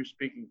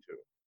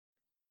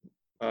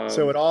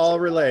 So it all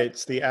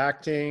relates, the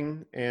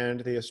acting and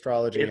the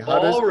astrology. It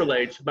all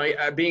relates.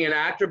 By being an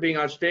actor, being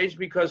on stage,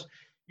 because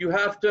you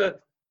have to.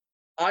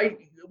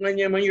 When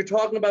you're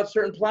talking about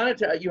certain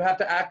planets, you have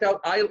to act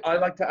out. I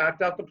like to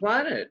act out the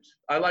planet.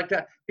 I like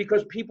to,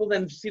 because people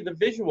then see the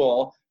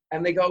visual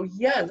and they go,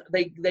 yes,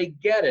 they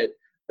get it.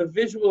 The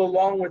visual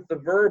along with the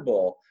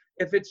verbal.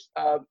 If it's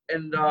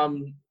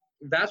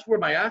that's where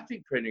my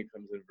acting training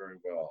comes in very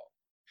well.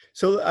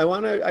 So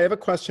I have a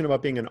question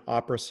about being an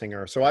opera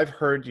singer. So I've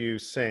heard you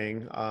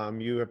sing.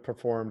 You have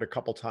performed a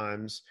couple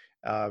times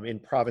in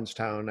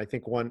Provincetown. I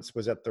think once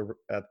was at the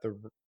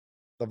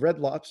Red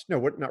Lobster. No,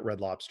 what? Not Red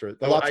Lobster.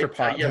 The Lobster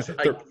Pot. Yes,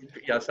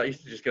 I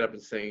used to just get up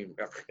and sing.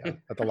 Yeah,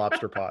 at the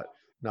Lobster Pot,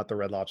 not the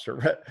Red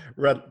Lobster.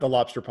 The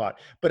Lobster Pot.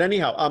 But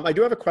anyhow, I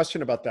do have a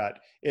question about that.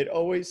 It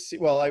always,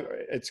 well,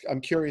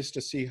 I'm curious to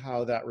see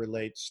how that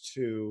relates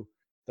to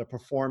the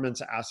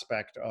performance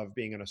aspect of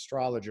being an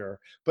astrologer,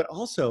 but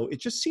also it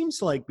just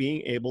seems like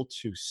being able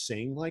to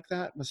sing like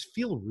that must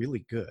feel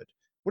really good.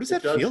 What does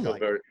that feel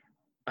like?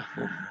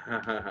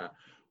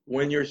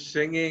 When you're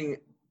singing,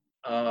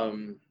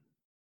 and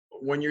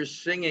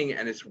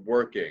it's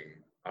working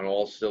on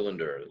all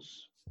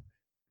cylinders,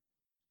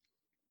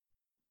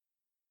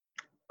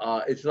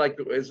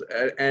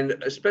 and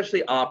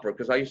especially opera,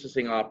 because I used to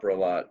sing opera a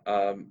lot,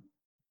 and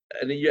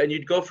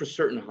you'd go for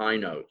certain high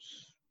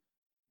notes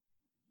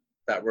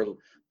that were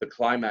the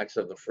climax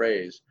of the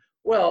phrase.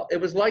 Well, it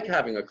was like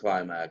having a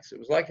climax. It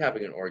was like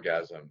having an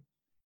orgasm.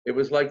 It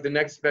was like the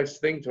next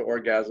best thing to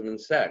orgasm and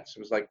sex. It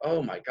was like,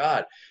 oh my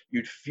God,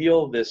 you'd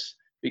feel this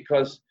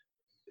because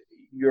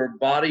your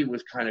body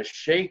was kind of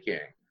shaking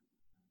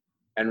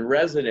and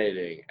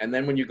resonating. And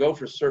then when you go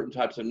for certain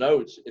types of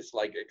notes, it's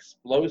like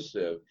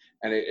explosive,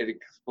 and it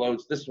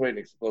explodes this way and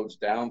explodes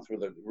down through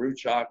the root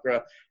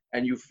chakra.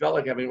 And you felt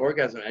like having an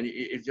orgasm, and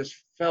it just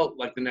felt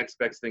like the next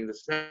best thing to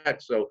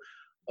sex. So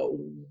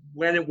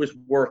when it was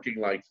working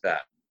like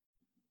that,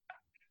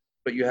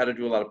 but you had to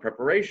do a lot of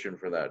preparation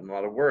for that and a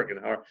lot of work, and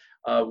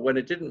when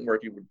it didn't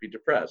work, you would be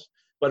depressed.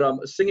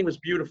 But singing was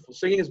beautiful.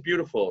 Singing is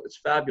beautiful. It's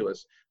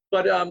fabulous.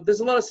 But there's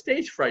a lot of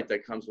stage fright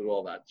that comes with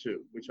all that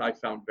too, which I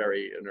found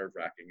very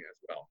nerve-wracking as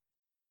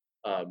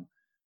well.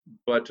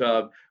 But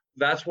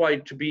that's why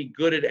to be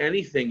good at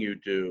anything you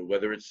do,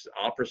 whether it's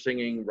opera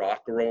singing,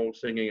 rock and roll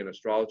singing, and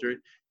astrology, you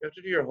have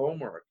to do your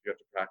homework. You have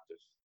to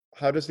practice.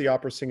 How does the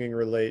opera singing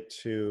relate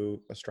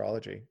to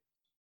astrology?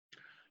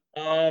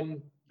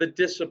 The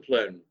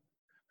discipline.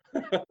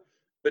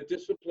 The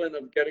discipline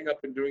of getting up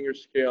and doing your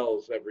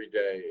scales every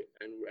day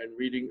and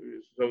reading.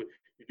 So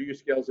you do your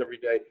scales every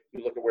day.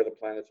 You look at where the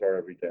planets are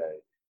every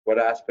day. What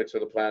aspects are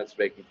the planets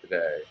making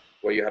today?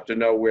 Well, you have to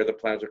know where the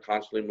planets are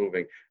constantly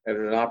moving. And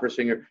as an opera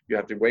singer, you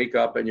have to wake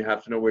up and you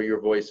have to know where your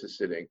voice is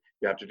sitting.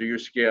 You have to do your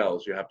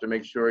scales. You have to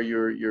make sure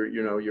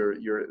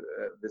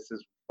this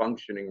is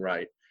functioning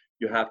right.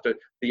 You have to,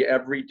 the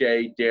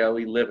everyday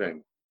daily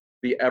living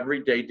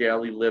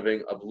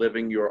of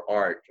living your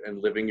art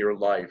and living your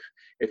life.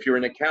 If you're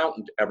an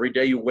accountant, every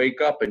day you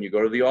wake up and you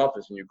go to the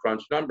office and you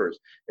crunch numbers.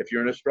 If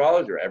you're an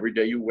astrologer, every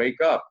day you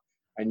wake up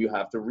and you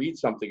have to read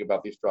something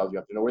about the astrology. You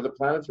have to know where the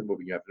planets are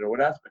moving. You have to know what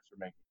aspects are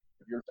making.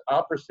 If you're an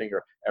opera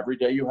singer, every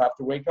day you have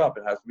to wake up.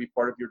 It has to be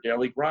part of your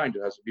daily grind.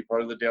 It has to be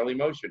part of the daily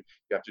motion.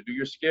 You have to do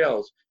your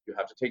scales. You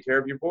have to take care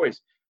of your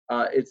voice.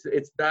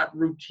 It's that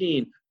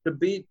routine. To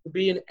be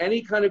in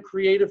any kind of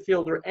creative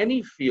field or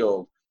any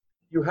field,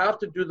 you have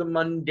to do the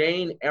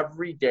mundane,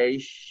 everyday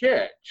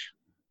shit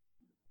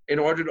in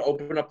order to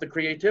open up the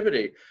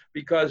creativity,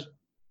 because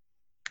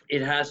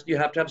you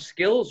have to have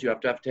skills, you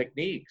have to have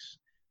techniques.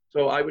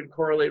 So I would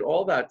correlate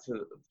all that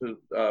to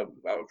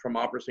from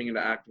opera singing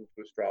to acting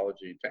to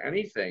astrology to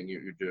anything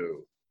you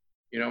do.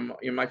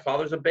 My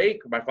father's a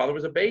baker. My father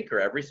was a baker.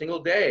 Every single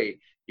day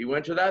he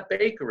went to that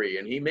bakery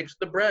and he mixed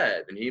the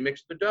bread and he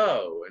mixed the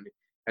dough,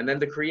 and then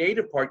the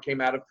creative part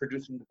came out of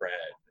producing the bread.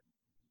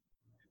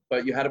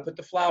 But you had to put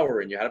the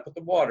flour in, you had to put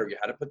the water, you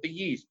had to put the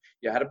yeast,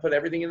 you had to put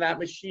everything in that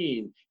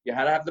machine, you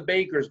had to have the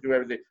bakers do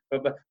everything.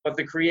 But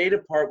the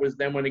creative part was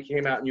then when it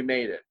came out and you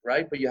made it,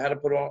 right? But you had to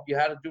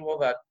do all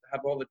that,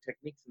 have all the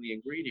techniques and the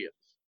ingredients.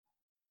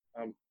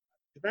 Did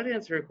that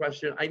answer your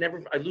question? I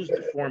lose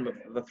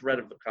the thread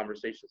of the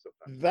conversation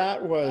sometimes.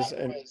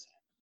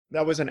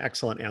 That was an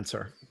excellent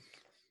answer.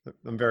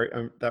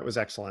 That was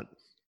excellent.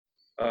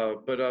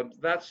 But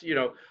that's,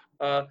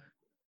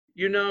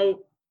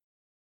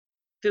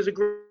 there's a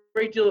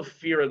great deal of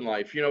fear in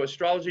life.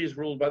 Astrology is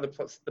ruled by the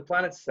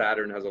planet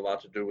Saturn has a lot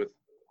to do with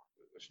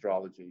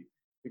astrology,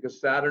 because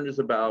Saturn is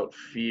about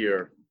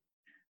fear,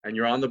 and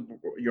you're on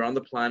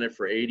the planet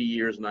for 80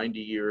 years, 90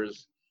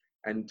 years,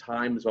 and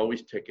time is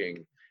always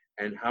ticking.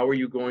 And how are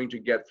you going to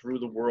get through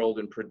the world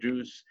and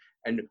produce?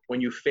 And when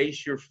you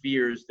face your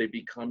fears, they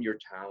become your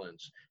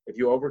talents. If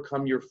you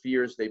overcome your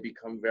fears, they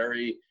become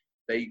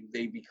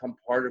they become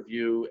part of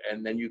you,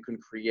 and then you can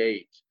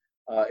create.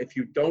 If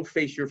you don't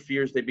face your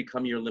fears, they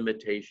become your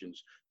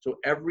limitations. So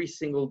every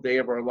single day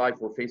of our life,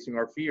 we're facing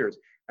our fears.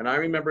 And I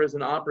remember as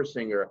an opera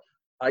singer,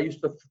 I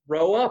used to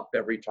throw up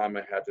every time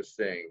I had to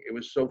sing. It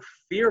was so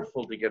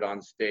fearful to get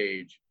on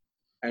stage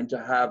and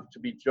to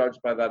be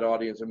judged by that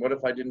audience. And what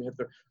if I didn't hit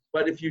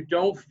but if you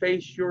don't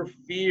face your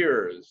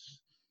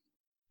fears,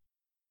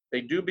 they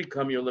do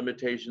become your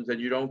limitations,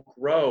 and you don't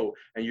grow,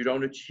 and you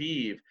don't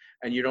achieve,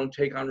 and you don't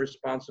take on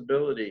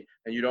responsibility,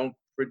 and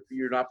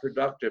you're not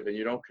productive, and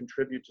you don't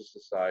contribute to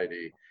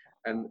society.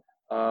 And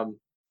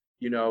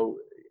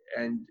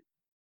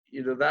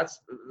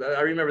that's,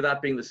 I remember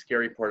that being the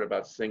scary part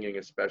about singing,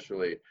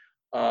 especially.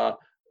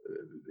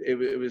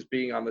 It was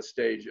being on the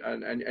stage,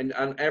 and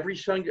every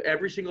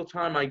single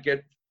time I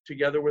get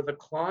together with a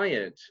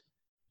client,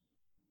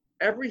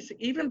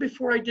 even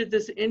before I did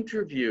this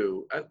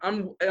interview,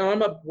 I'm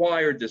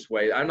wired this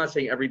way. I'm not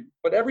saying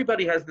but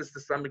everybody has this to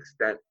some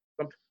extent.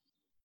 Some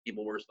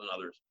people worse than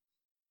others.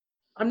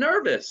 I'm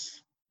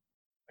nervous.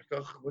 I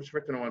go, what's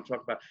Rick going to want to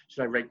talk about?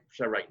 Should I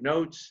write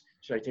notes?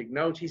 Should I take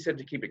notes? He said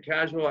to keep it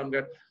casual. I'm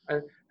good.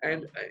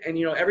 And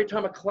every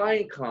time a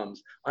client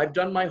comes, I've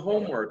done my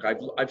homework.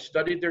 I've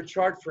studied their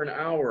chart for an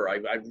hour.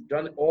 I've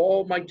done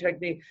all my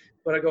technique.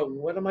 But I go,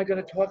 what am I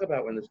going to talk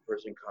about when this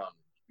person comes?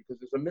 Because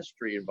there's a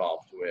mystery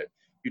involved to it.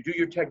 You do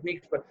your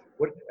techniques, but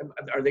what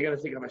are they going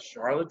to think? I'm a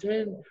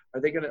charlatan? Are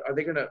they going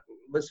to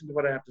listen to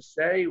what I have to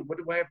say? What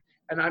do I have?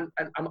 And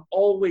I'm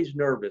always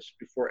nervous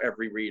before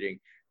every reading.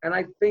 And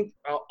I think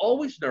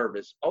always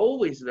nervous. I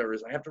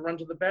have to run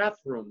to the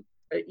bathroom.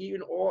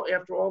 Even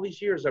after all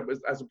these years,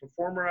 as a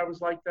performer, I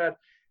was like that.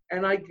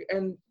 And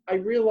I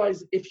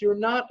realized if you're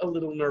not a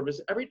little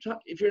nervous every time,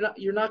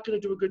 you're not going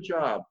to do a good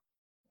job.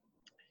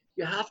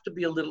 You have to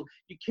be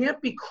you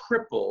can't be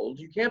crippled.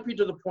 You can't be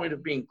to the point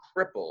of being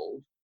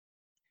crippled,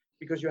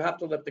 because you have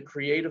to let the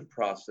creative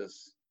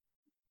process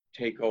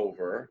take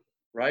over,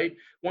 right?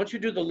 Once you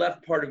do the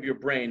left part of your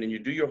brain and you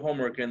do your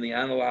homework and the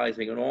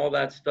analyzing and all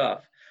that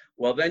stuff,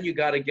 well, then you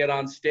got to get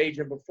on stage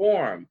and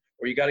perform,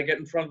 or you got to get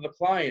in front of the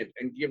client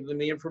and give them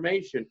the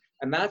information.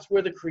 And that's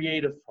where the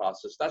creative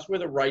process, that's where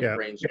the right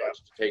brain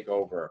starts to take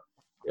over.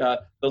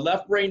 The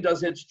left brain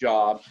does its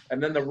job,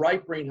 and then the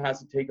right brain has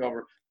to take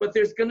over. But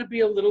there's going to be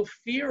a little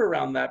fear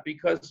around that,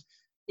 because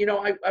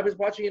I was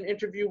watching an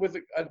interview with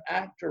an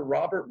actor,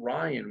 Robert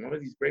Ryan, one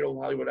of these great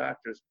old Hollywood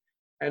actors,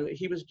 and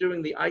he was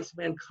doing The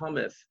Iceman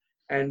Cometh,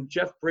 and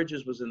Jeff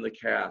Bridges was in the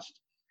cast.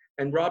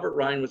 And Robert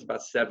Ryan was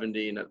about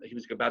 70, and he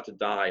was about to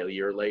die a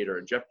year later.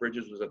 And Jeff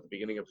Bridges was at the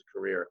beginning of his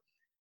career.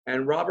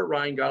 And Robert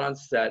Ryan got on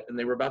set, and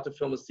they were about to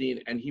film a scene,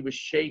 and he was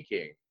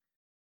shaking.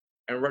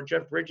 And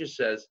Jeff Bridges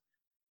says,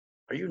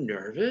 "Are you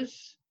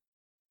nervous?"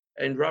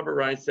 And Robert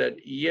Ryan said,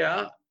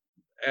 "Yeah.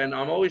 And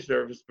I'm always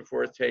nervous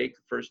before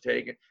first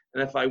take.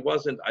 And if I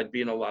wasn't, I'd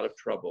be in a lot of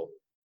trouble."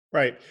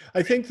 Right.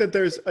 I think that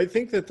there's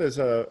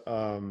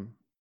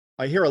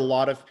I hear a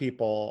lot of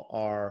people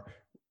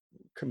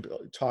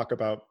talk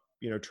about,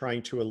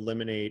 trying to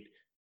eliminate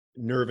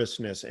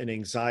nervousness and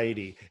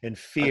anxiety and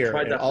fear. I've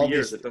tried that for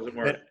years. It doesn't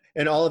work.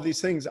 And all of these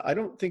things. I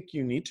don't think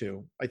you need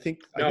to. I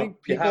think people,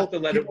 you have to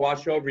let it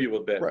wash over you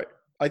a bit. Right.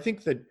 I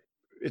think that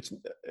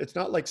it's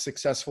not like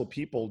successful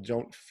people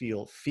don't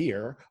feel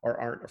fear or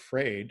aren't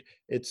afraid.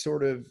 It's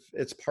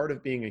part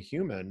of being a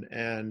human.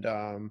 And,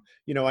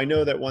 I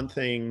know that one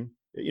thing,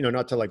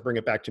 not to like bring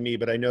it back to me,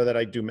 but I know that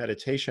I do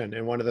meditation.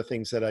 And one of the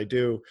things that I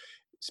do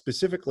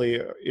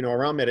specifically,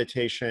 around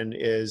meditation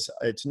is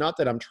it's not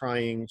that I'm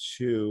trying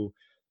to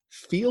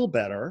feel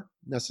better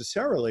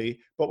necessarily,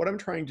 but what I'm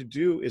trying to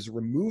do is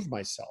remove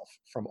myself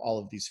from all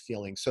of these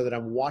feelings so that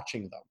I'm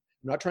watching them.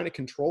 I'm not trying to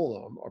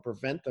control them or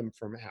prevent them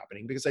from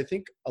happening, because I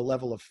think a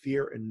level of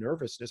fear and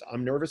nervousness,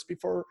 I'm nervous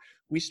before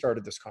we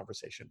started this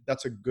conversation.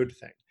 That's a good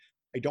thing.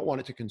 I don't want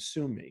it to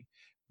consume me.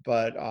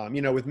 But,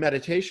 with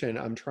meditation,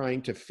 I'm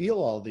trying to feel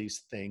all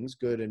these things,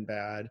 good and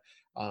bad,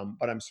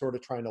 but I'm sort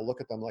of trying to look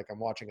at them like I'm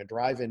watching a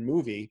drive-in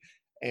movie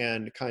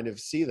and kind of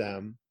see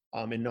them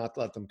and not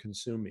let them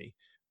consume me.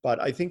 But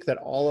I think that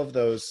all of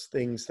those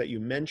things that you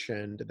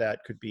mentioned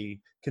that could be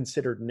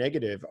considered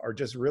negative are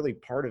just really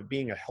part of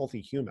being a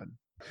healthy human.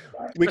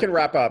 We can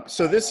wrap up.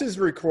 So this is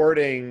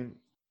recording,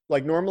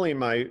 like normally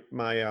my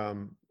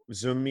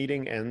Zoom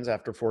meeting ends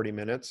after 40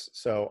 minutes.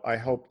 So I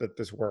hope that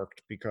this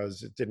worked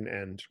because it didn't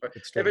end.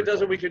 If it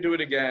doesn't, we can do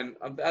it again.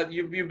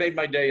 You made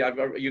my day.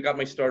 You got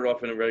me started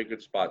off in a very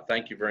good spot.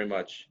 Thank you very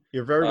much.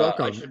 You're very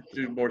welcome. I should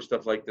do more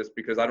stuff like this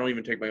because I don't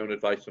even take my own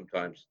advice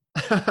sometimes.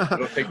 I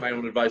don't take my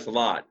own advice a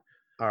lot.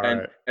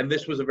 And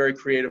this was a very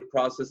creative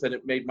process, and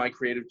it made my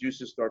creative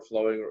juices start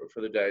flowing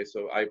for the day.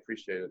 So I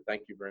appreciate it.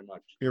 Thank you very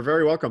much. You're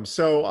very welcome.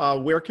 So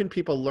where can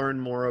people learn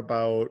more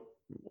about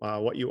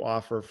what you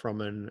offer from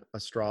an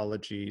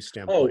astrology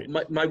standpoint?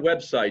 Oh, my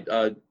website,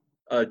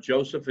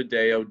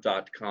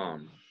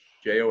 josephadeo.com,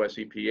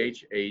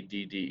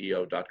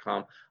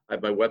 JOSEPHADDEO.com. I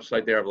have my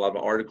website there. I have a lot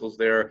of articles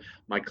there.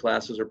 My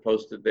classes are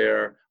posted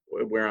there.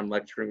 Where I'm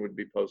lecturing would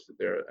be posted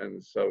there.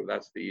 And so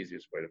that's the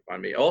easiest way to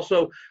find me.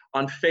 Also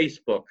on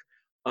Facebook.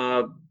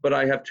 But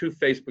I have two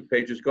Facebook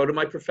pages. Go to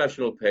my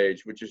professional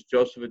page, which is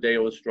Joseph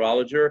Adeo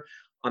Astrologer.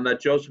 On that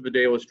Joseph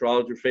Adeo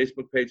Astrologer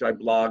Facebook page, I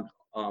blog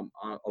a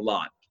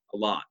lot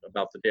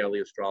about the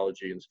daily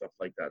astrology and stuff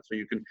like that. So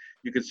you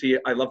can see,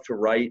 I love to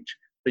write,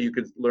 so you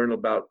can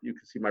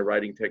see my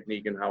writing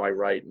technique and how I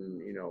write.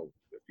 And if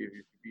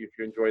you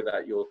enjoy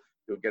that, you'll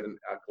get a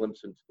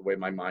glimpse into the way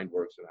my mind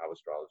works and how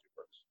astrology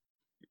works.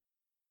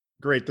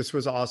 Great, this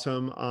was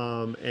awesome.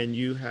 And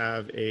you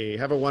have a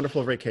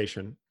wonderful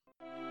vacation.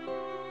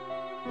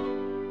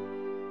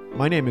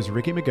 My name is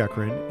Ricky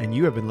McGuckran, and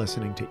you have been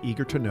listening to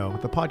Eager to Know,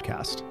 the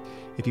podcast.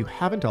 If you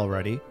haven't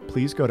already,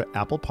 please go to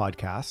Apple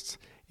Podcasts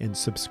and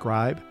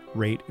subscribe,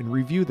 rate, and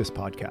review this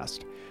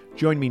podcast.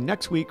 Join me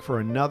next week for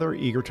another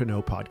Eager to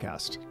Know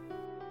podcast.